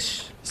the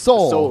fish?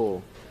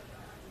 Sole.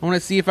 I want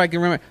to see if I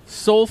can remember.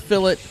 Sole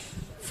fillet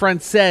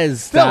française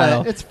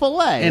style. Fillet. It's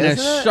filet. And a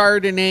isn't it?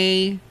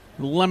 Chardonnay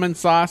lemon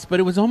sauce, but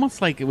it was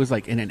almost like it was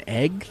like in an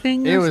egg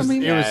thing or It was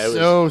something.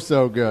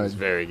 so It good. was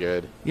very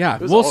good. Yeah,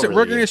 It was all really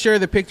we're going to good. share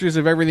the pictures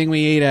of everything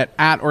we ate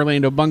at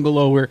Orlando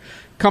Bungalower.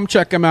 Come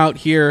check them out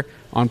here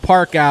on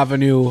Park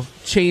Avenue.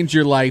 Change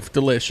your life,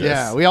 delicious.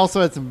 Yeah, we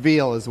also had some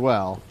veal as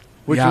well,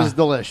 which Yeah. was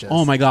delicious.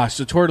 Oh my gosh,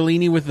 the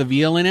tortellini with the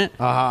veal in it,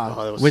 Uh-huh.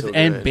 Oh, that was with so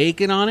and good.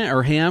 bacon on it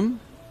or ham.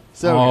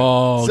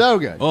 So good. So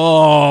good.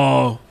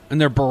 Oh, and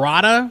their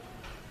burrata,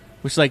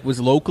 which like was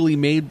locally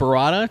made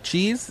burrata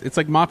cheese. It's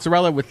like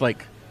mozzarella with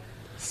like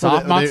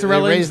soft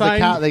mozzarella they raised the inside.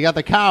 cow. They got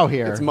the cow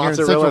here. It's Here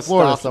mozzarella in Central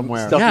Florida stuffed-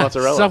 somewhere. stuffed yeah,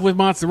 mozzarella. stuff with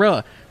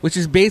mozzarella, which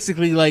is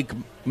basically like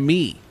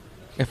me.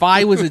 If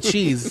I was a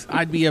cheese,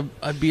 I'd be a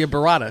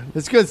burrata.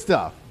 It's good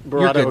stuff.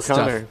 Burrata good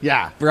O'Connor. stuff.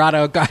 Yeah. Burrata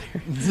O'Connor.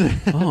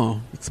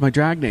 Oh, it's my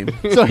drag name.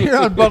 So here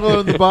on Bungalow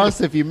and the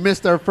Bus, if you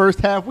missed our first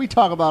half, we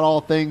talk about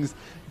all things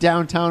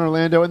downtown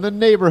Orlando and the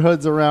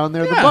neighborhoods around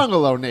there, the Yeah.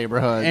 bungalow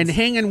neighborhoods. And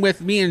hanging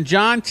with me and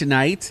John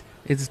tonight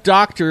is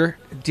Dr.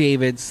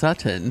 David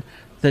Sutton,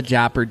 the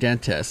Dapper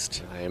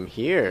Dentist. I am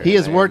here. he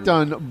has I worked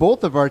am- on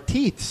both of our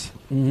teeth.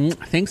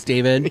 Thanks,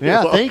 David.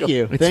 Yeah, You're thank welcome.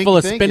 you. It's Thank full you,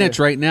 of thank spinach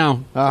you. right now.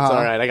 It's all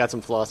right. I got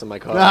some floss in my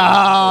car.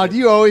 Oh, do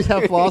you always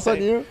have floss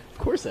on you? Of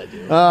course I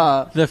do.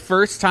 The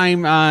first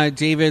time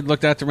David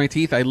looked after my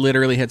teeth, I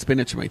literally had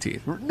spinach in my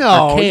teeth.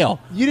 No. Or kale.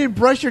 You didn't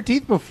brush your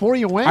teeth before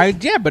you went? I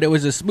did, but it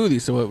was a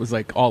smoothie, so it was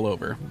like all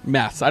over.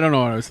 Mess. I don't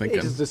know what I was You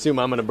thinking. just assume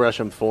I'm going to brush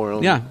them for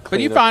him. Yeah, but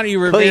you Clean found you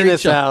were clean very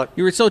this chill. out.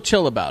 You were so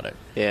chill about it.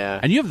 Yeah.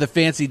 And you have the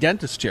fancy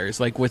dentist chairs,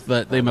 like with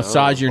they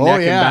massage your Oh,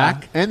 neck yeah. and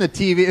back. And the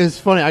TV. It's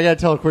funny. I got to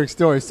tell a quick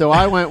story. So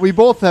I went, we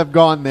both have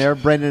gone there,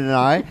 Brendan and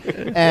I.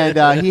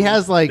 And he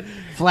has like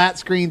flat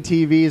screen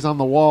TVs on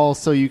the wall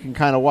so you can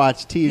kind of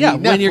watch TV. Yeah,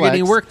 when you're Netflix,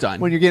 getting work done.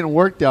 When you're getting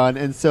work done.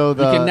 And so You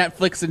the. can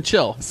Netflix and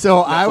chill. so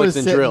I was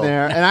and sitting drill.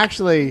 there and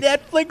actually.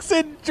 Netflix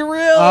and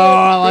drill. Oh,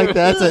 I like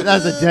that.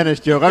 That's a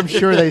dentist joke. I'm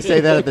sure they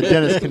say that at the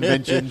dentist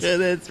conventions.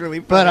 That's really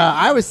funny. But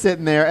I was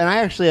sitting there, and I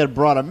actually had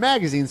brought a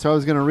magazine, so I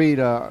was going to read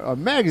a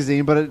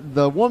magazine. But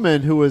the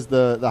woman who was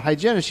the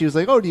hygienist, she was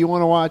like, "Oh, do you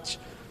want to watch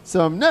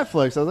some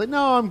Netflix?" I was like,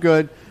 "No, I'm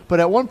good." But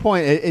at one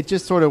point, it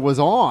just sort of was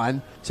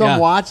on, so Yeah. I'm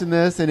watching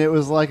this, and it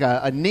was like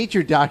a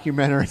nature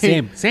documentary.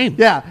 Same.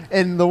 Yeah,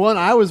 and the one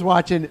I was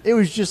watching, it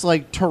was just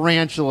like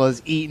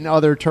tarantulas eating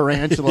other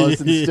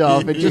tarantulas and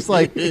stuff, and just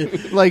like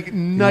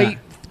night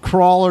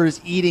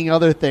crawlers eating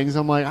other things.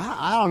 I'm like,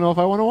 I don't know if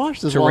I want to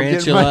watch this. while I'm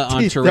getting my Tarantula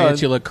on teeth done.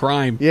 tarantula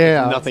crime.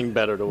 Yeah, Nothing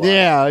better to watch.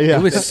 Yeah.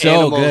 It was so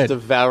Animals good.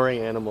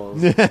 devouring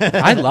animals.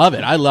 I love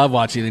it. I love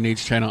watching the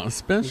Nature Channel,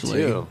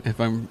 especially Me too.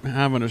 if I'm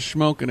having a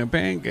smoke and a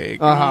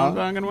pancake. Uh-huh. You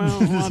know what I'm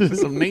talking about? Watching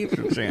some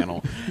Nature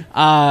Channel.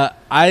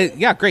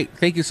 Great.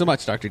 Thank you so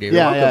much, Dr. David.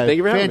 Yeah, welcome. Thank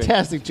you for having me.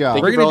 fantastic job.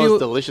 Thank We're you for gonna all do- this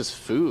delicious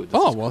food.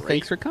 This Oh, is well, great.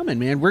 thanks for coming,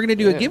 man. We're going to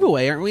do a Yeah.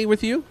 giveaway, aren't we,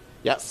 with you?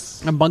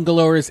 Yes. On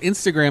Bungalower's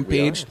Instagram We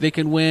page. are. They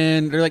can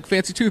win. They're like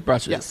fancy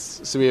toothbrushes. Yes.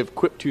 So we have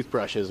Quip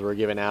toothbrushes we're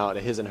giving out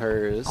at his and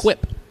hers.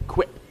 Quip.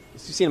 Quip.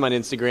 So you've seen them on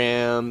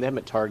Instagram. They have them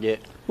at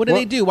Target. What do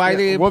they do? Why are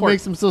they What important?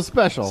 makes them so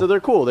special? So they're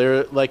cool.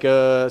 They're like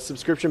a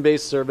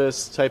subscription-based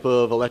service type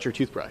of electric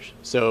toothbrush.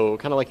 So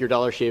kind of like your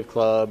Dollar Shave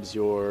Clubs,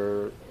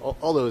 all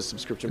those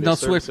subscription-based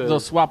services. They'll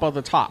swap out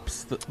the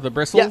tops, the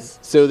bristles. Yes.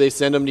 So they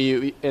send them to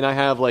you, and I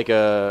have like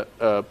a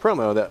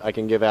promo that I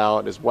can give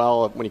out as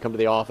well when you come to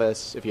the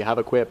office. If you have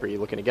a Quip or you're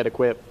looking to get a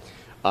Quip,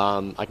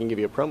 I can give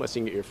you a promo so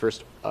you can get your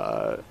first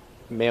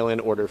mail-in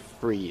order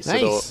free. So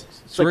Nice. it's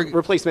So like we're-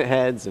 replacement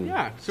heads and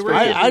Yeah, so straight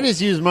we're- to- I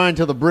just use mine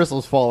until the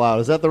bristles fall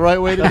out. Is that the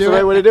right way to that's do the it?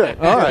 right way to do it.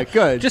 All right,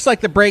 good. Just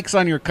like the brakes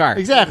on your car.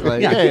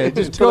 exactly. Yeah. Yeah,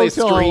 just Until go they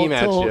scream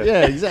at you.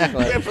 Yeah,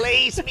 exactly.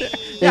 Replace me.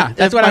 Yeah,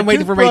 that's If what my I'm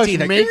waiting for my toothbrush teeth.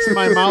 Like, makes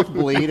my mouth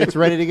bleed. It's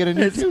ready to get a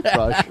new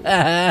toothbrush.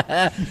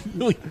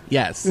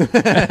 Yes,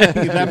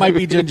 that might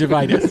be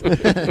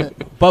gingivitis.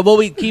 But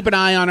we'll keep an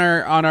eye on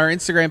our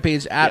Instagram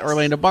page at Yes.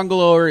 Orlando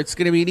Bungalower. It's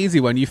going to be an easy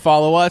one. You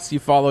follow us, you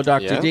follow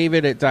Dr. Yeah.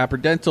 David at Dapper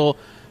Dental,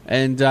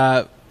 and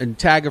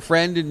tag a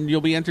friend, and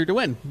you'll be entered to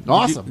win.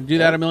 Awesome. Do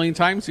that a million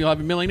times, you'll have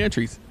a million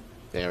entries.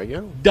 There we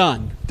go.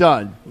 Done.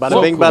 Done.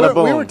 Bada bing, bada we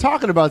boom. were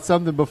talking about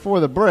something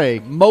before the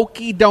break.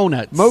 Mochi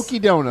donuts. Mochi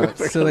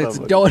donuts. So it's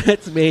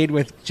donuts made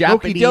with Moki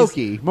Japanese.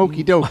 doki.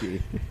 Moki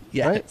doki.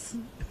 Yes.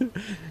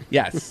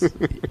 Yes.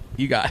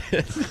 You got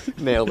it.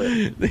 Nailed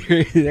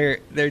it.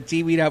 They're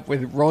teaming up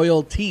with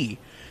Royal Tea.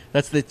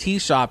 That's the tea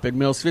shop in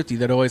Mills 50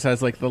 that always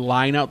has like the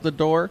line out the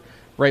door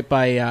right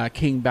by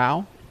King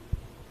Bao.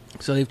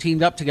 So they've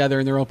teamed up together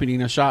and they're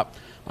opening a shop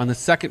on the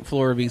second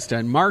floor of East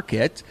End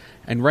Market.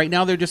 And right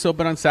now they're just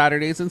open on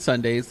Saturdays and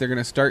Sundays. They're going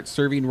to start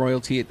serving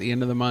royalty at the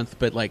end of the month,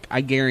 but like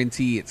I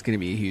guarantee it's going to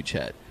be a huge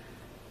hit.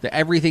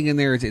 Everything in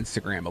there is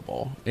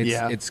Instagrammable.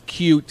 It's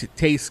cute, it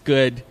tastes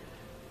good.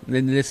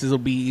 Then will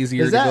be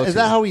easier to go to. Is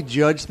that how we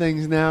judge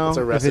things now? It's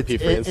a recipe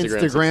for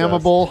Instagram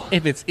Instagrammable.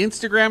 If it's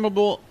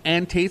Instagrammable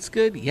and tastes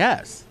good,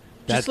 yes.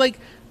 Just like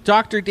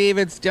Dr.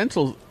 David's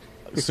dental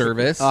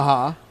service.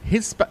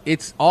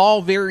 It's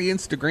all very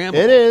Instagrammable.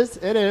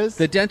 It is.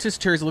 The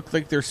dentist chairs look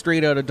like they're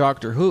straight out of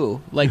Doctor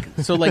Who.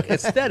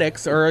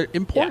 Aesthetics are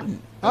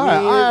important. Yeah. All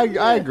right,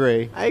 I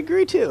agree. I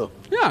agree too.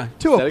 Yeah.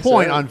 To a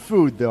point on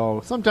food,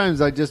 though.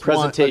 Sometimes I just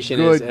presentation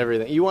want is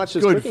everything. You watch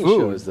those cooking food.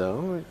 shows,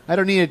 though. I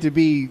don't need it to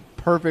be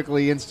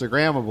perfectly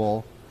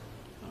Instagrammable.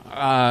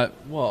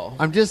 Well,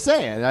 I'm just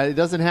saying it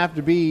doesn't have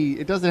to be.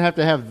 It doesn't have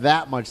to have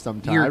that much.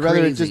 Sometimes I'd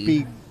rather it just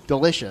be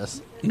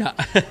delicious. No,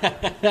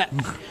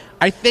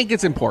 I think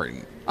it's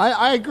important.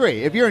 I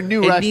agree. If you're a new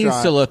restaurant, it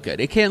needs to look good.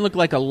 It can't look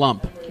like a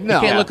lump. No.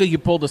 It can't look like you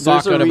pulled a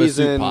sock out of a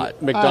soup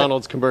pot.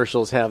 McDonald's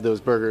commercials have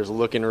those burgers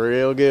looking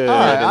real good,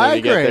 right, and then I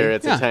you get agree. there,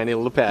 it's a tiny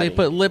little patty. They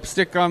put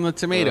lipstick on the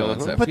tomato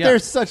and stuff. But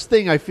there's such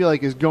thing I feel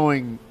like is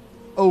going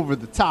over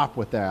the top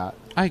with that.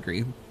 I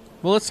agree.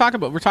 Well, we're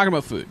talking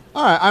about food.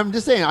 All right, I'm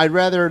just saying I'd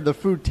rather the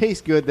food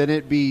taste good than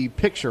it be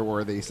picture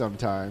worthy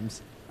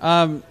sometimes.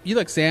 You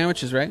like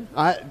sandwiches, right?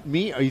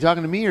 Me? Are you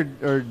talking to me or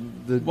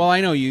the? Well, I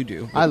know you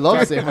do. I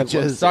love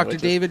sandwiches. Dr.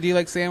 David, do you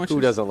like sandwiches?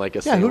 Who doesn't like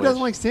a sandwich? Yeah, who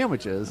doesn't like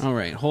sandwiches? All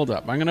right, hold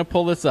up. I'm going to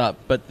pull this up.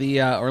 But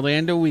the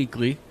Orlando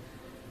Weekly,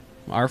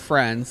 our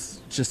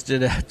friends, just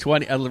did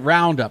a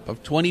roundup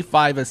of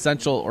 25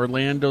 essential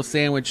Orlando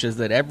sandwiches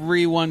that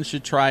everyone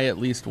should try at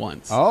least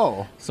once.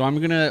 Oh. So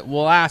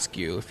we'll ask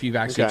you if you've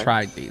actually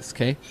tried these,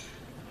 okay?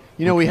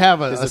 You know, we have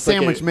a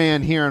sandwich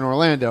man here in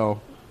Orlando,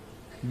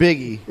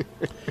 Biggie.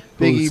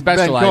 Biggie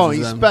specializes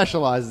he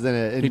specializes in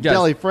it. In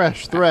Deli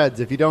Fresh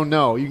Threads, if you don't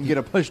know, you can get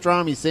a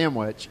pastrami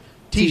sandwich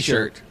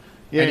T-shirt.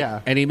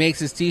 Yeah. And he makes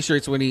his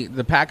T-shirts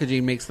the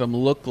packaging makes them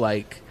look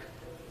like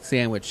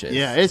sandwiches.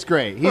 Yeah, it's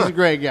great. He's a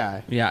great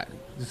guy. Yeah.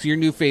 It's your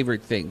new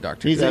favorite thing,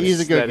 Dr. He's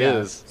a good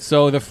guy.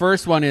 So the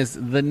first one is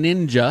the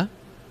Ninja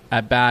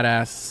at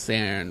Badass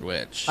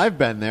Sandwich. I've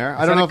been there.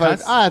 I don't know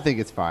if I think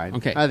it's fine.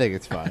 Okay. I think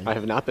it's fine. I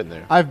have not been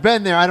there. I've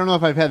been there. I don't know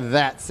if I've had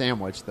that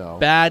sandwich, though.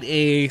 Bad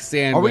A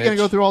Sandwich. Are we going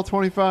to go through all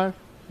 25?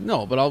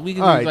 No, but we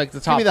can do like the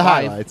top give me the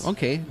 5. highlights.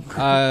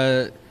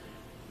 Okay.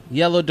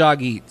 Yellow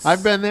Dog Eats.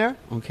 I've been there.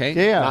 Okay.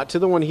 Yeah. Not to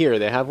the one here.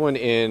 They have one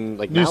in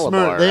New Malabar.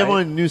 Smyrna. They have right?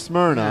 one in New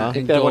Smyrna. I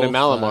think they have one in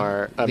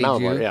Malamar.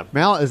 Malamar,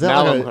 yeah. Is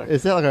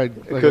that like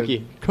a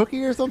cookie?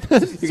 Cookie or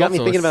something? You got me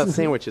thinking about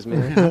sandwiches,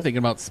 man. I'm thinking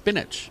about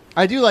spinach.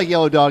 I do like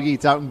Yellow Dog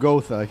Eats out in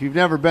Gotha. If you've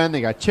never been,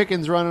 they got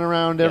chickens running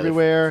around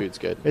everywhere. Food's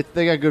good.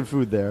 They got good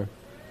food there.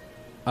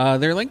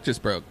 Their link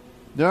just broke.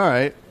 All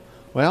right.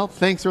 Well,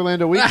 thanks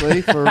Orlando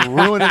Weekly for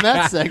ruining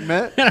that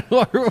segment.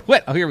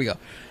 Oh, here we go.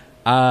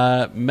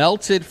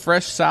 Melted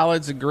fresh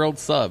salads and grilled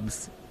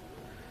subs.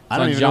 I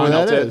don't even know what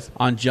that is.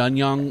 On John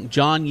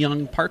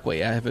Young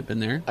Parkway. I haven't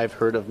been there. I've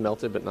heard of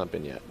Melted, but not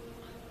been yet.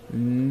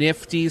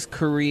 Nifty's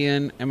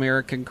Korean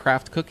American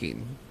Craft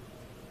Cooking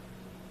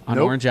on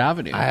Orange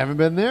Avenue. I haven't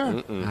been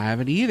there. I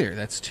haven't either.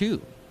 That's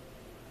 2.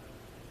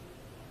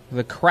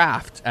 The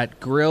Craft at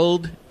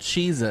Grilled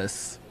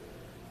Cheeses.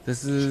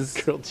 This is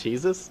Grilled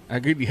Cheeses?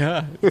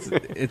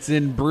 It's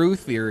in Brew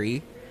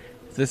Theory.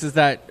 This is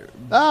that.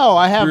 Oh,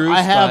 I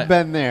have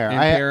been there.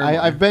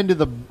 I've been to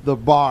the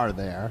bar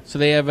there. So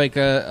they have like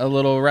a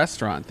little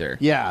restaurant there.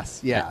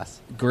 Yes.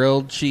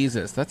 Grilled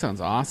Cheeses. That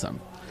sounds awesome.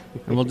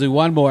 And we'll do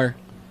one more.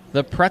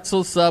 The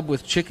Pretzel Sub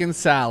with Chicken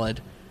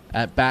Salad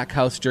at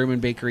Backhouse German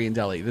Bakery and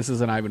Deli. This is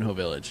in Ivanhoe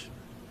Village.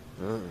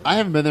 I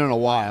haven't been there in a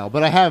while,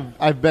 but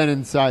I've been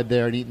inside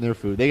there and eaten their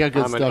food. They got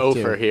good stuff too. I'm an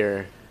offer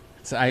here.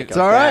 It's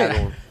all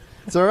right.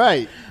 It's all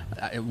right.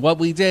 What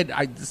we did,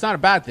 it's not a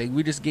bad thing.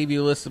 We just gave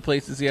you a list of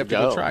places you have to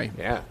go try.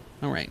 Yeah.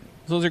 All right.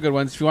 So those are good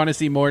ones. If you want to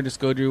see more, just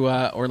go to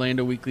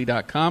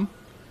OrlandoWeekly.com.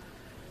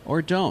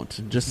 Or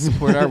don't. Just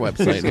support our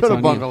website. Go to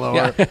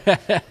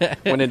Bungalower. Yeah.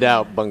 When in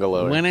doubt,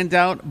 Bungalower. When in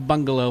doubt,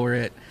 Bungalower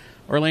it.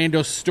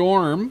 Orlando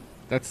Storm,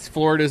 that's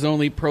Florida's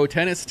only pro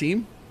tennis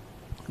team,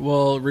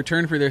 will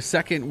return for their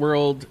second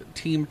World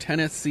Team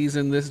Tennis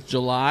season this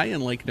July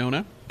in Lake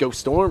Nona. Go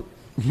Storm.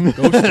 Go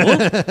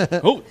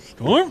Storm. Oh,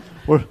 Storm.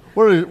 What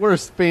are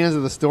fans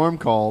of the Storm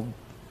called?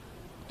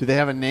 Do they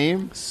have a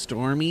name?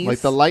 Stormies? Like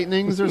the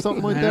Lightnings or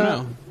something like I that?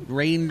 don't know.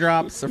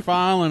 Raindrops are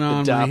falling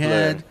on my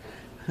head.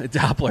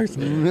 Dopplers.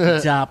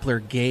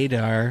 Doppler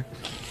gaydar.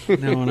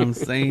 Know what I'm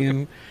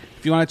saying?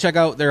 If you want to check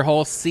out their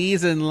whole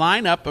season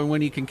lineup and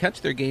when you can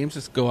catch their games,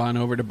 just go on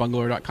over to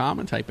bungalower.com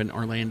and type in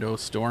Orlando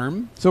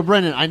Storm. So,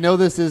 Brendan, I know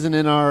this isn't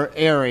in our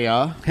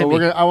area,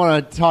 but I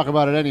want to talk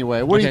about it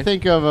anyway. What do you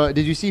think of,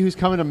 did you see who's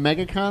coming to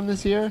MegaCon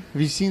this year?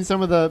 Have you seen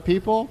some of the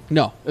people?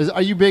 No.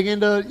 Are you big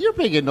into, you're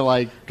big into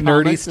like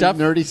nerdy stuff?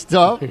 Nerdy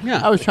stuff?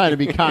 Yeah. I was trying to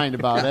be kind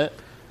about it.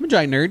 I'm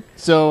Giant Nerd.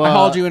 So I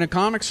hauled you in a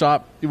comic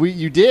shop.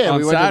 You did. On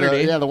We went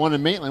Saturday. to the one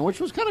in Maitland, which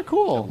was kind of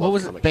cool. What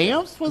was it?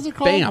 Banff? Was it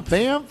called?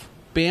 Banff.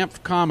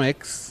 Banff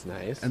Comics.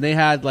 Nice. And they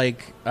had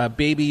like a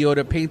Baby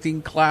Yoda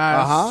painting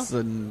class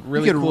and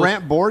really you could cool.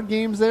 rent board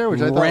games there, which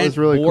I thought was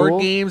really board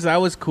cool. games. That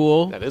was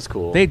cool. That is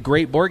cool. They had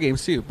great board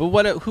games too.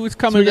 But who's So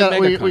coming to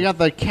we MegaCon? got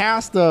the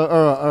cast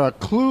or a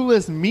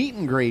Clueless meet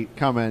and greet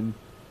coming.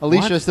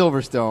 Alicia What?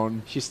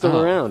 Silverstone. She's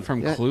still around.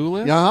 From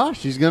Clueless. Yeah,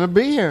 she's gonna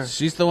be here.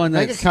 She's the one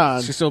that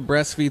MegaCon. she still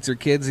breastfeeds her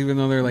kids even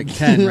though they're like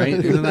 10, right?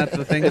 Isn't that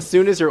the thing? As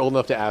soon as you're old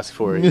enough to ask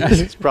for it,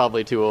 it's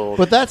probably too old.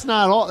 But that's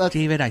not all. That's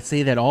David, I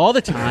say that all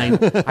the time.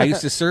 I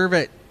used to serve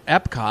at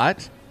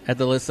Epcot at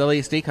the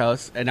Listelia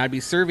Steakhouse, and I'd be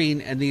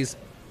serving, and these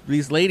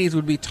ladies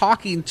would be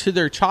talking to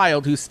their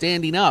child who's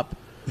standing up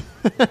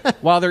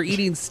while they're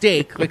eating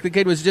steak. Like the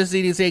kid was just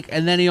eating steak,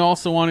 and then he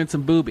also wanted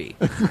some booby.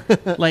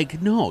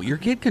 Like, no, your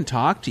kid can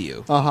talk to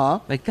you.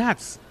 Like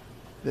that's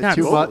too at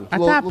much.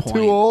 that point.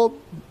 Too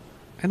old.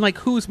 And like,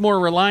 who's more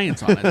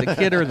reliant on it, the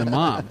kid or the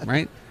mom?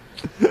 Right?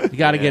 You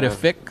got to get a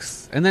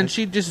fix, and then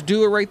she'd just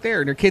do it right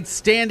there, and her kid's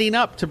standing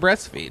up to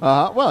breastfeed.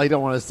 Well, you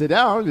don't want to sit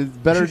down. It's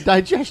better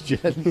digestion.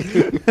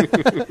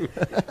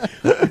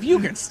 If you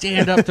can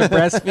stand up to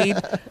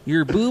breastfeed,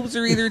 your boobs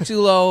are either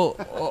too low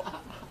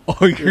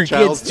or your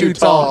Child's kid's too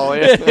tall.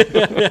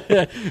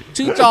 Yeah.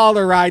 Too tall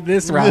to ride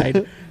this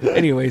ride.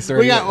 Anyway,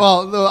 sorry. We got.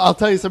 Well, I'll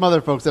tell you some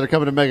other folks that are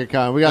coming to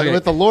MegaCon. We got Okay.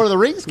 with the Lord of the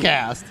Rings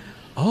cast.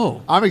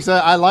 Oh, I'm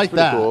excited. I like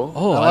pretty that. cool.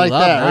 Oh, I I like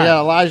love that. We that. got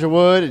Elijah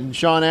Wood and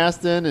Sean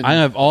Astin. And I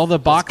have all the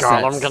box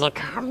sets. I'm gonna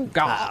come.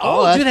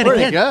 Oh, that's do that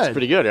pretty again. good. It's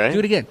pretty good, right? Do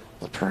it again.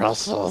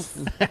 Precious.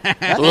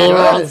 That's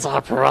Words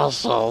are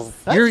precious.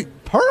 You're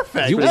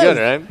perfect. You- Pretty That good,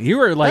 is- right? you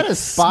were like That is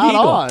spot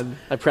Smeagol. on.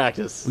 I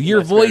practice. Your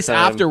My spare voice time.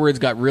 afterwards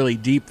got really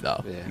deep,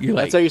 though. Yeah. You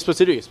like That's how you're supposed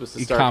to do. You're supposed to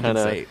you start kind of.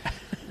 compensate.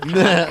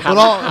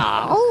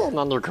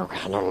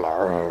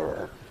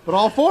 But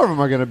all four of them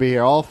are going to be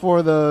here. All four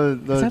of the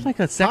Is that like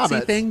a sexy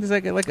hobbits. thing? Does that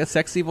get like a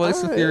sexy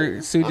voice with Oh,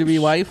 your soon-to-be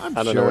wife?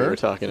 I don't know what you're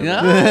talking Yeah,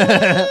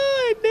 about.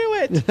 I knew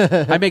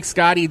it. I make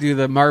Scotty do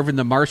the Marvin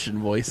the Martian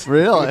voice.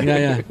 Really?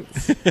 Yeah.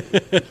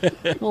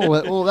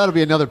 Well, that'll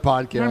be another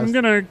podcast.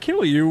 gonna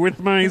kill you with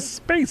my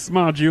space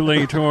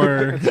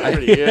modulator.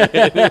 Pretty good.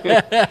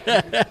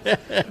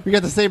 We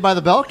got the Saved by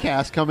the Bell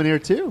cast coming here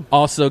too.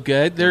 Also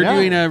good. They're Yeah.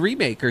 doing a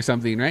remake or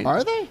something, right?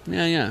 Are they?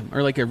 Yeah.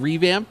 Or like a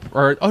revamp,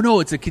 or no,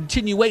 it's a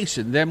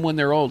continuation. Them when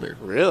they're older.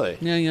 Really?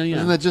 Yeah.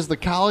 Isn't that just the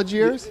college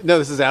years? No,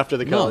 this is after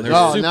the No, college. they're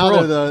Oh, super now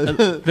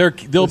old. they're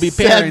They'll be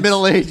sad parents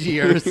middle-aged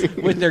years.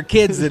 with their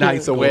kids in high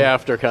It's school. way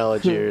after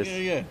college years.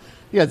 You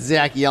got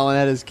Zach yelling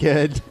at his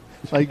kid,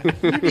 like,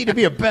 "You need to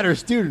be a better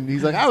student."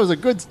 He's like, "I was a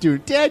good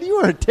student, Dad. You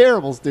were a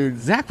terrible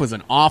student." Zach was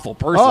an awful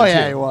person. Oh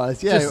yeah, too. he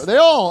was. Yeah, Just- they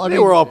all. I they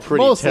mean, were all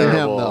pretty mostly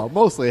terrible. him though.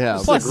 Mostly him.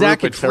 Plus, a Zach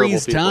group could of terrible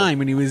freeze people. time,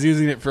 and he was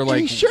using it for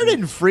like. he sure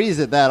didn't freeze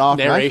it that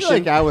often. I Narration? feel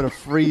like I would have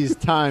freeze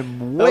time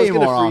If I was way gonna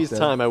more freeze often.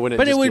 time, I wouldn't.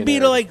 But it just would a be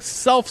to nerd. like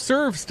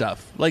self-serve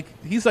stuff. Like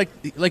he's like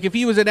if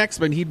he was an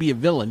X-Men, he'd be a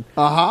villain.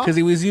 Uh-huh. Because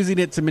he was using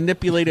it to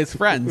manipulate his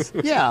friends.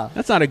 Yeah.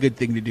 That's not a good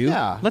thing to do.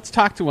 Yeah. Let's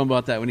talk to him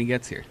about that when he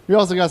gets here. We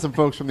also got some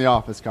folks from The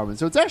Office coming,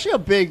 so it's actually a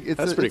big.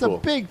 That's pretty it's cool. a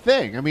big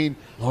thing. I mean,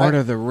 Lord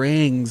of the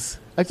Rings.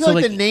 I feel So,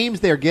 like the names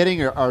they're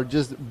getting are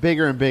just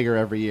bigger and bigger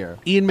every year.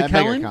 Ian at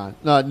McKellen?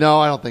 MegaCon. No,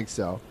 I don't think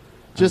so.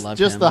 Just love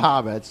just him. the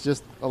Hobbits,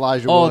 just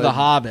Elijah. Oh, Wood. the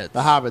Hobbits.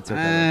 The Hobbits are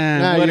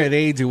better. What you- are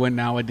they doing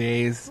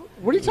nowadays?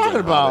 What are you talking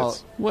about?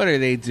 Hobbits. What are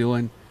they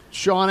doing?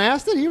 Sean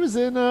Astin? He was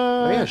in.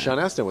 Oh yeah, Sean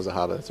Astin was a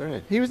Hobbit. That's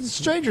right. He was in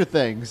Stranger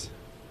Things.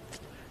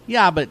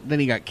 Yeah, but then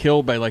he got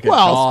killed by like a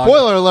Well, dog.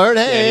 spoiler alert!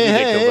 Yeah, Hey, he did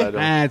get hey, killed by a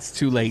dog. Ah, it's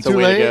too late. It's a Too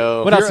way late. to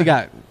go. What else you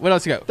got? What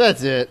else you got?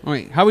 that's it.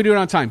 Wait, how we doing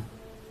on time?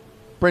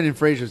 Brendan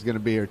Fraser's going to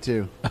be here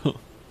too,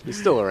 He's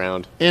still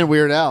around. and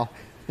Weird Al,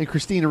 and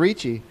Christina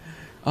Ricci.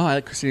 Oh, I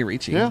like Christina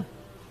Ricci. Yeah,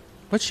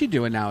 What's she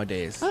doing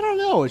nowadays? I don't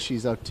know what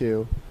she's up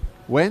to.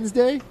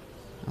 Wednesday.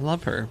 I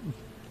love her.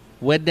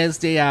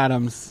 Wednesday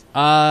Adams.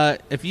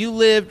 If you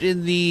lived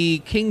in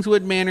the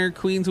Kingswood Manor,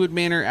 Queenswood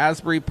Manor,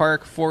 Asbury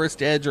Park,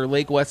 Forest Edge, or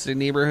Lake Weston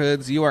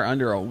neighborhoods, you are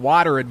under a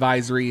water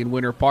advisory in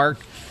Winter Park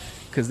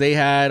because they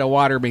had a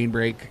water main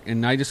break,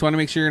 and I just want to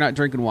make sure you're not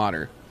drinking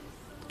water.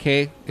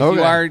 Okay? If you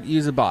Okay. are,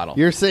 use a bottle.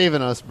 You're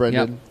saving us,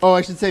 Brendan. Yep. Oh,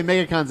 I should say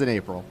MegaCon's in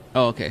April.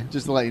 Oh, okay.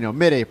 Just to let you know,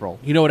 mid-April.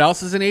 You know what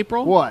else is in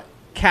April? What?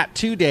 Cat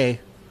 2 Day.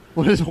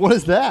 What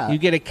is that? You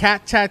get a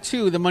cat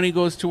tattoo. The money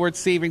goes towards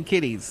saving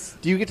kitties.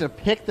 Do you get to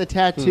pick the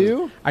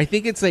tattoo? I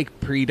think it's like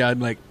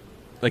pre-done, like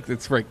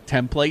it's for like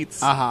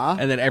templates. Uh-huh.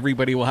 And then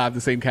everybody will have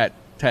the same cat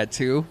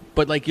tattoo.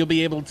 But like you'll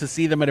be able to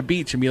see them at a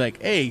beach and be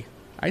like, "Hey,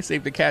 I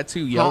saved a cat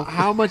too, yo."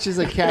 How much is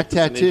a cat It's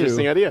an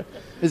interesting tattoo? idea.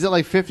 Is it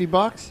like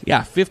 $50?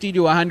 Yeah, 50 to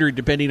 100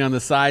 depending on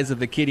the size of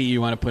the kitty you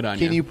want to put on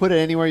Can you put it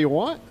anywhere you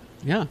want?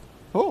 Yeah.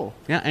 Oh,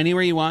 Yeah,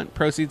 anywhere you want.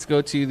 Proceeds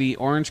go to the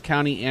Orange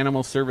County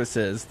Animal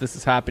Services. This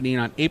is happening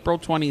on April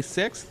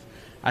 26th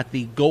at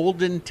the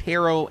Golden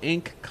Tarot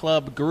Inc.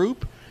 Club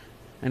Group.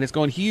 And it's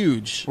going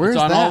huge. Where's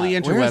it's on that? all the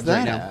Where's interwebs right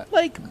that now. at?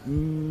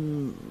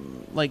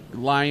 Like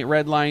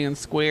Red Lion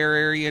Square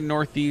area,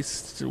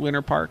 Northeast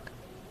Winter Park.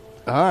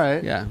 all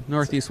right. Yeah,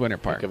 Northeast Winter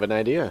Heck Park. of an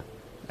idea.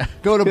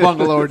 Go to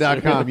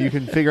bungalower.com. You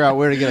can figure out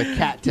where to get a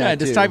cat tattoo. Yeah,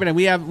 just type it in.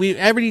 We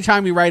every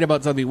time we write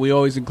about something, we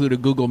always include a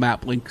Google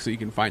Map link so you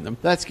can find them.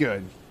 That's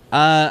good.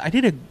 I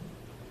did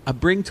a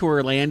Bring to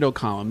Orlando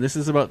column. This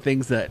is about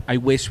things that I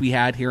wish we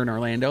had here in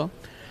Orlando.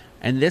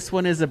 And this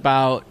one is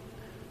about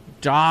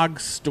dog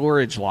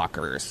storage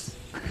lockers.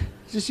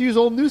 Just use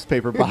old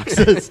newspaper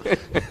boxes.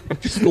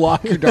 Just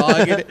lock your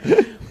dog in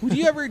it. Would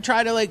you ever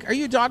try to, like, are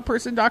you a dog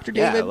person, Dr.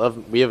 David? Yeah, I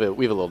love. We have a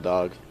little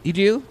dog. You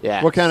do?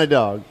 Yeah. What kind of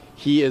dog?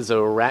 He is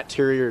a rat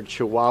terrier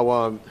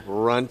Chihuahua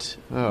runt.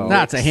 Oh,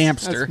 That's a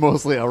hamster. That's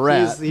mostly a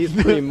rat. He's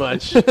pretty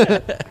much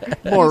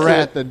More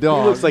rat than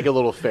dog. He looks like a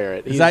little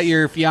ferret. Is that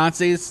your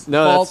fiance's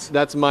No, fault?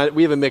 that's my.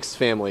 We have a mixed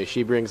family.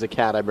 She brings a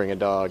cat. I bring a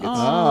dog.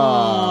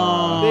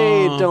 Oh.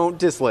 They don't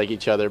dislike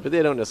each other, but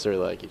they don't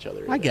necessarily like each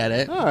other. I get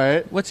it. All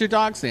right. What's your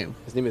dog's name?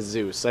 His name is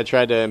Zeus. I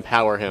tried to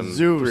empower him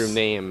Zeus. through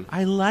name.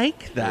 I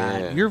like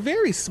that. Yeah. You're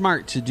very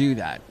smart to do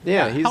that.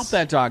 Yeah, help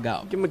that dog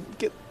out.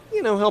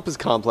 Help his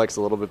complex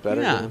a little bit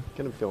better. Yeah.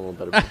 Get him feeling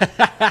a little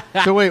better.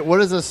 So wait,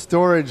 what is a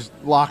storage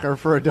locker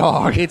for a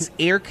dog? It's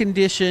air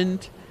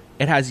conditioned.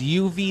 It has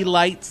UV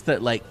lights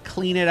that like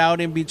clean it out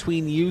in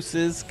between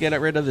uses, get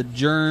rid of the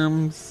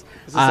germs.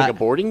 Is this like a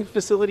boarding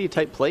facility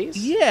type place?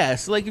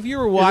 Yes, like if you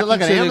were Is walking it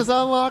like an to the-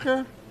 Amazon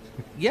locker?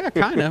 Yeah,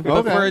 kind of, but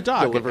Okay. for a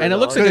dog. Deliver And a it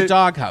looks dog. like a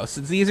dog house.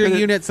 These are Could it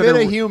units that fit are.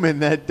 a human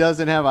that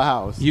doesn't have a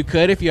house. You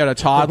could if you had a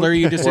toddler.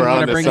 You just We're didn't want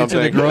to onto bring it to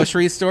the something.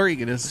 grocery store. You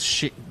could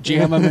just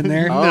jam them in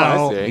there. Oh,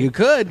 I see. You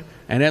could,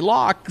 and it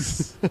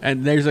locks.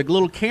 And there's a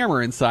little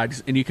camera inside,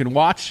 and you can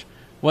watch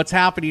what's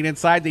happening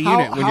inside the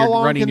unit when how you're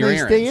long running can your they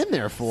errands. stay in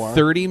there for?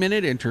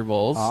 30-minute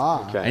intervals,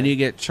 Ah. Okay. and you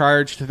get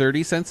charged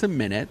 30 cents a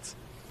minute.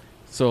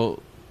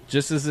 So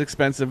just as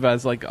expensive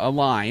as like a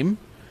lime.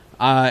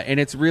 And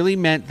it's really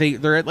meant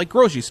they're at like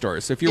grocery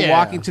stores. So if you're Yeah.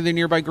 walking to the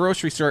nearby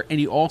grocery store and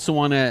you also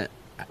want to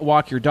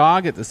walk your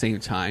dog at the same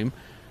time,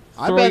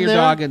 I've throw been your there.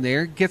 dog in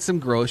there, get some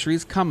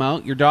groceries, come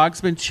out. Your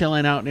dog's been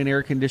chilling out in an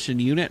air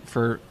conditioned unit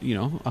for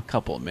a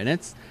couple of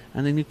minutes,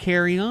 and then you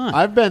carry on.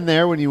 I've been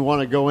there when you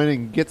want to go in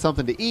and get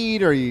something to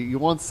eat, or you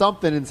want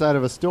something inside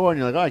of a store, and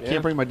you're like, oh, I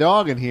can't bring my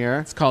dog in here.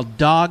 It's called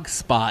Dog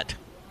Spot,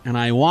 and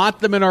I want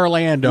them in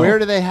Orlando. Where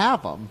do they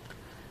have them?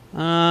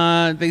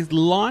 They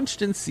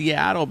launched in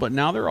Seattle, but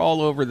now they're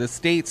all over the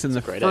states. And the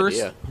great first,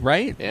 idea.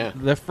 right? Yeah.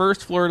 The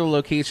first Florida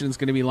location is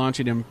going to be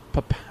launching in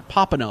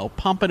Pompano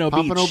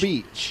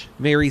Beach.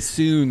 very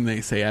soon.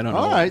 They say. I don't know.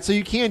 All right, so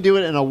you can do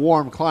it in a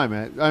warm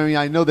climate. I mean,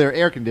 I know they're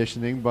air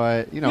conditioning,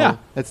 but Yeah.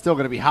 it's still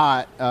going to be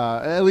hot,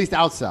 at least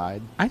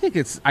outside. I think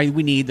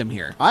we need them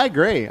here. I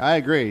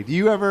agree. Do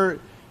you ever,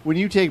 when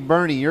you take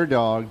Bernie, your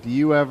dog, do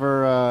you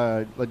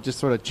ever just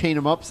sort of chain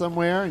him up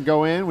somewhere and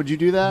go in? Would you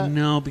do that?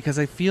 No, because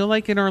I feel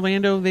like in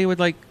Orlando they would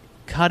like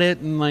cut it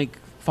and like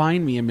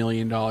fine me $1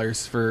 million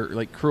for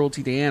like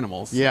cruelty to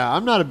animals. Yeah,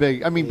 I'm not a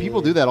big. I mean,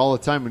 people do that all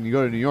the time when you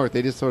go to New York.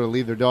 They just sort of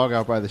leave their dog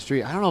out by the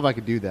street. I don't know if I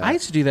could do that. I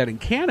used to do that in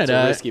It's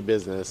Canada. a risky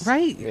business.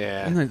 Right?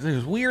 Yeah. And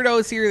there's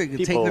weirdos here that can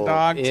take People- the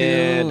dog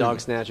yeah, too. dog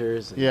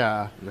snatchers.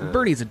 yeah. No.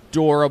 Bernie's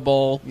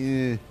adorable.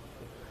 Yeah.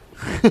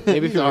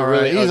 Maybe if you're all a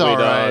really right. He's ugly all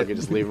dog, right. you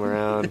just leave him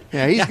around.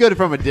 Yeah, he's good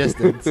from a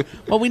distance.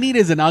 What we need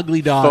is an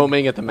ugly dog.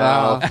 Foaming at the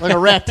mouth. Like a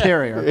rat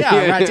terrier.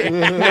 Yeah, right.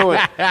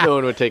 no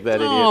one would take that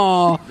idiot.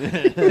 Oh,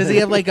 does he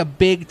have like a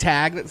big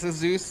tag that says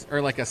Zeus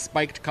or like a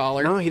spiked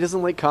collar? No, he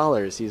doesn't like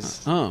collars. He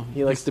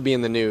likes to be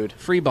in the nude.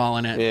 Free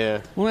balling it.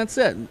 Yeah. Well, that's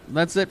it.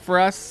 That's it for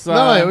us.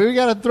 No, we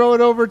got to throw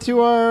it over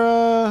to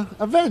our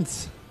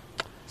events.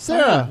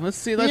 Sarah, let's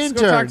see. the Let's go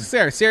intern. talk to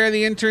Sarah. Sarah,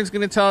 the intern's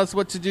going to tell us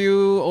what to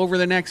do over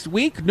the next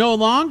week. No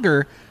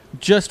longer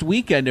just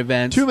weekend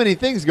events. Too many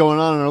things going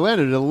on in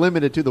Orlando to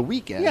limit it to the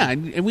weekend. Yeah,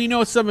 and we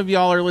know some of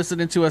y'all are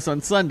listening to us on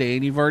Sunday,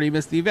 and you've already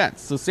missed the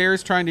events. So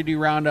Sarah's trying to do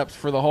roundups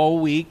for the whole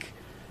week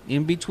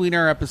in between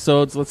our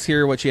episodes. Let's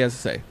hear what she has to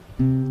say.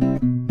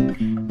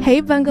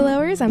 Hey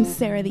Bungalowers, I'm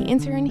Sarah the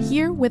intern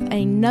here with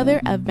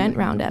another event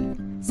roundup.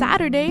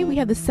 Saturday, we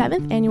have the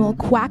 7th annual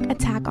Quack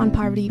Attack on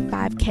Poverty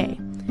 5K.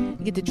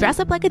 You get to dress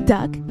up like a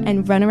duck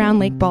and run around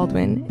Lake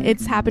Baldwin.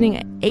 It's happening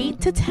at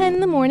 8 to 10 in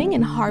the morning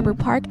in Harbor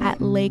Park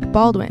at Lake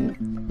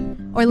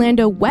Baldwin.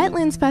 Orlando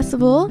Wetlands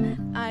Festival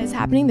is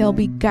happening. There will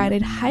be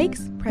guided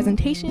hikes,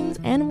 presentations,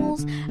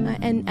 animals,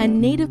 and a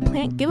native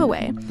plant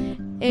giveaway.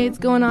 It's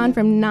going on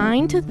from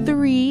 9 to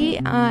 3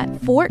 at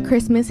Fort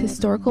Christmas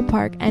Historical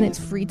Park, and it's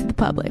free to the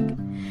public.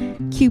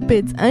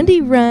 Cupid's Undie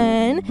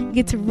Run. You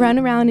get to run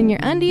around in your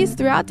undies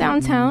throughout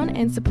downtown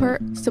and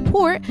support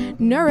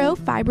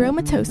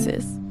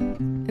neurofibromatosis.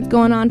 It's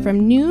going on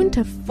from noon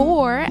to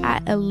 4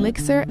 at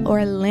Elixir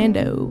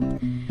Orlando.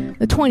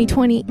 The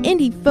 2020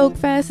 Indie Folk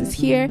Fest is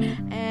here,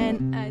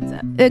 and it's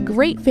a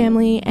great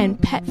family and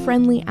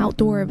pet-friendly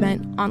outdoor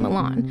event on the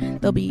lawn.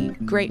 There'll be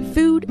great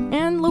food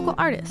and local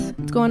artists.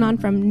 It's going on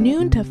from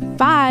noon to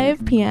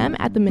 5 p.m.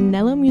 at the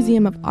Manello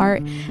Museum of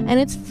Art, and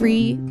it's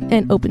free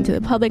and open to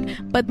the public,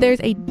 but there's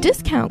a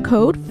discount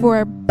code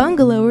for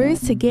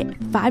bungalowers to get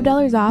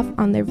 $5 off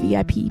on their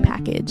VIP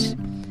package.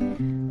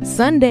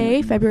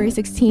 Sunday, February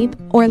 16th,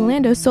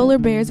 Orlando Solar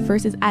Bears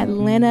versus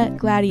Atlanta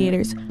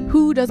Gladiators.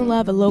 Who doesn't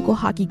love a local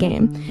hockey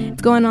game?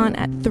 It's going on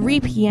at 3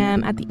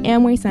 p.m. at the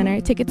Amway Center.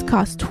 Tickets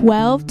cost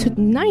 $12 to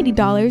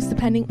 $90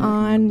 depending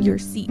on your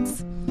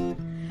seats.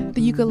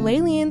 The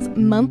Ukuleleans'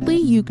 monthly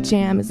uke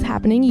jam is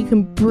happening. You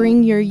can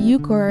bring your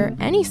uke or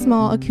any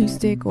small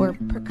acoustic or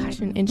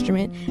percussion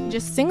instrument and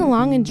just sing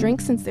along and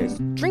drink since there's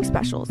drink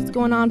specials. It's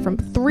going on from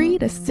 3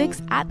 to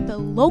 6 at the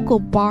local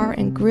bar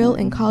and grill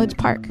in College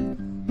Park.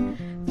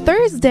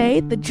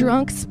 Thursday, the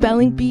Drunk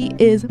Spelling Bee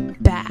is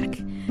back.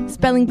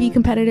 Spelling Bee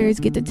competitors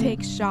get to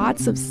take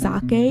shots of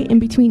sake in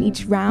between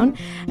each round,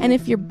 and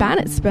if you're bad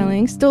at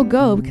spelling, still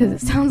go because it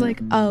sounds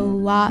like a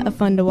lot of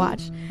fun to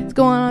watch. It's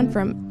going on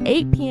from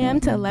 8 p.m.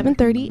 to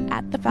 11:30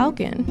 at the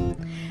Falcon.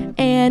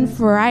 And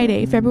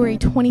Friday, February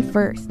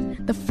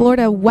 21st, the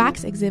Florida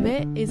Wax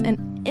Exhibit is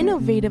an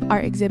innovative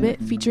art exhibit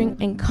featuring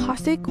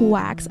encaustic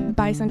wax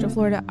by Central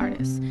Florida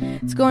artists.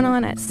 It's going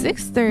on at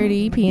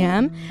 6:30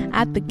 p.m.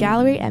 at the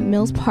gallery at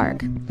Mills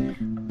Park.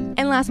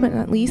 And last but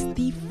not least,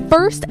 the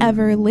first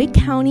ever Lake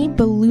County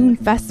Balloon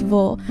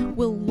Festival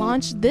will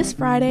launch this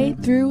Friday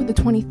through the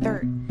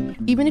 23rd.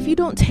 Even if you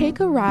don't take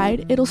a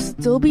ride, it'll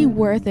still be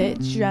worth it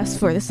just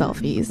for the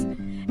selfies.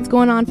 It's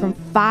going on from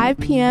 5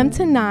 p.m.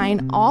 to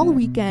 9 all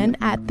weekend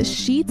at the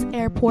Sheets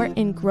Airport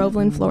in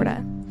Groveland,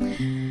 Florida.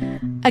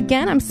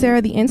 Again, I'm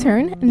Sarah the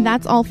intern, and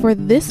that's all for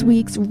this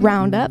week's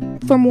roundup.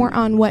 For more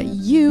on what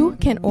you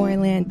can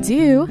Orland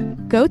do,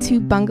 go to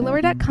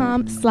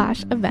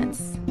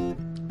bungalower.com/events.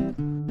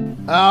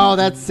 Oh,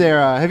 that's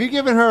Sarah. Have you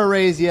given her a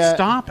raise yet?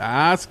 Stop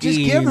asking.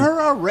 Just give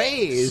her a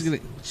raise.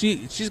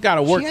 She's got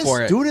to work she has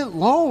for it. Student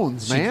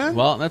loans, man.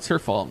 Well, that's her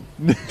fault.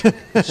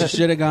 She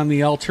should have gone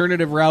the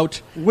alternative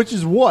route. Which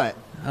is what?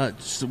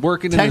 Just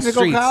working Technical in the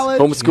streets.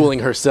 college?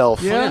 Homeschooling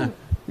herself. Yeah.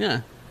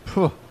 Yeah.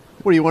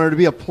 What, do you want her to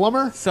be a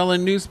plumber?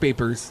 Selling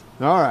newspapers.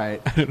 All right.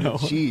 I don't know.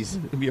 Jeez.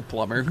 Be a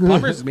plumber.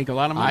 Plumbers make a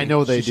lot of money. I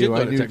know they She do. should go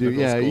I to do. technical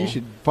Yeah, school. you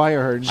should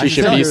fire her. She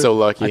should be so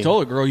lucky. I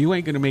told her, girl, you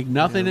ain't going to make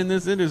nothing in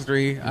this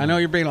industry. I know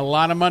you're paying a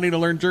lot of money to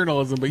learn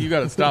journalism, but you got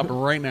to stop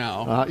right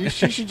now.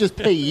 She should just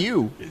pay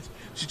you.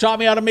 She taught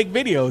me how to make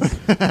videos.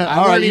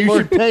 All right, you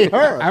should pay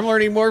her. I'm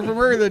learning more from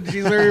her than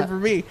she's learning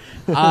from me.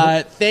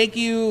 Thank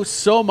you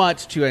so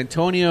much to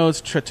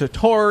Antonio's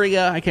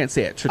Trattoria. I can't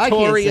say it.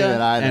 Trattoria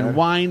and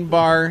Wine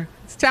Bar.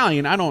 It's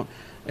Italian. I don't.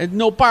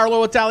 No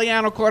parlo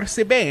italiano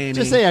corse bene.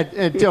 Just say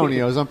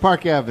Antonio's on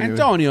Park Avenue.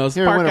 Antonio's,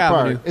 here Park in Winter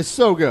Avenue. Park. It's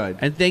so good.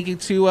 And thank you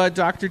to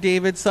Dr.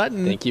 David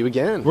Sutton. Thank you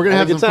again. We're going to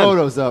have a good some time.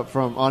 photos up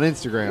on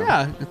Instagram.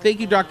 Yeah. And thank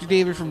you, Dr.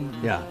 David from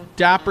Yeah.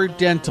 Dapper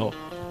Dental,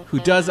 who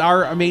does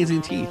our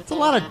amazing teeth. It's a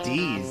lot of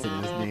D's in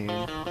his name.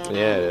 Yeah,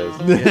 it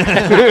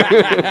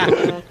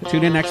is.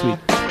 Tune in next week.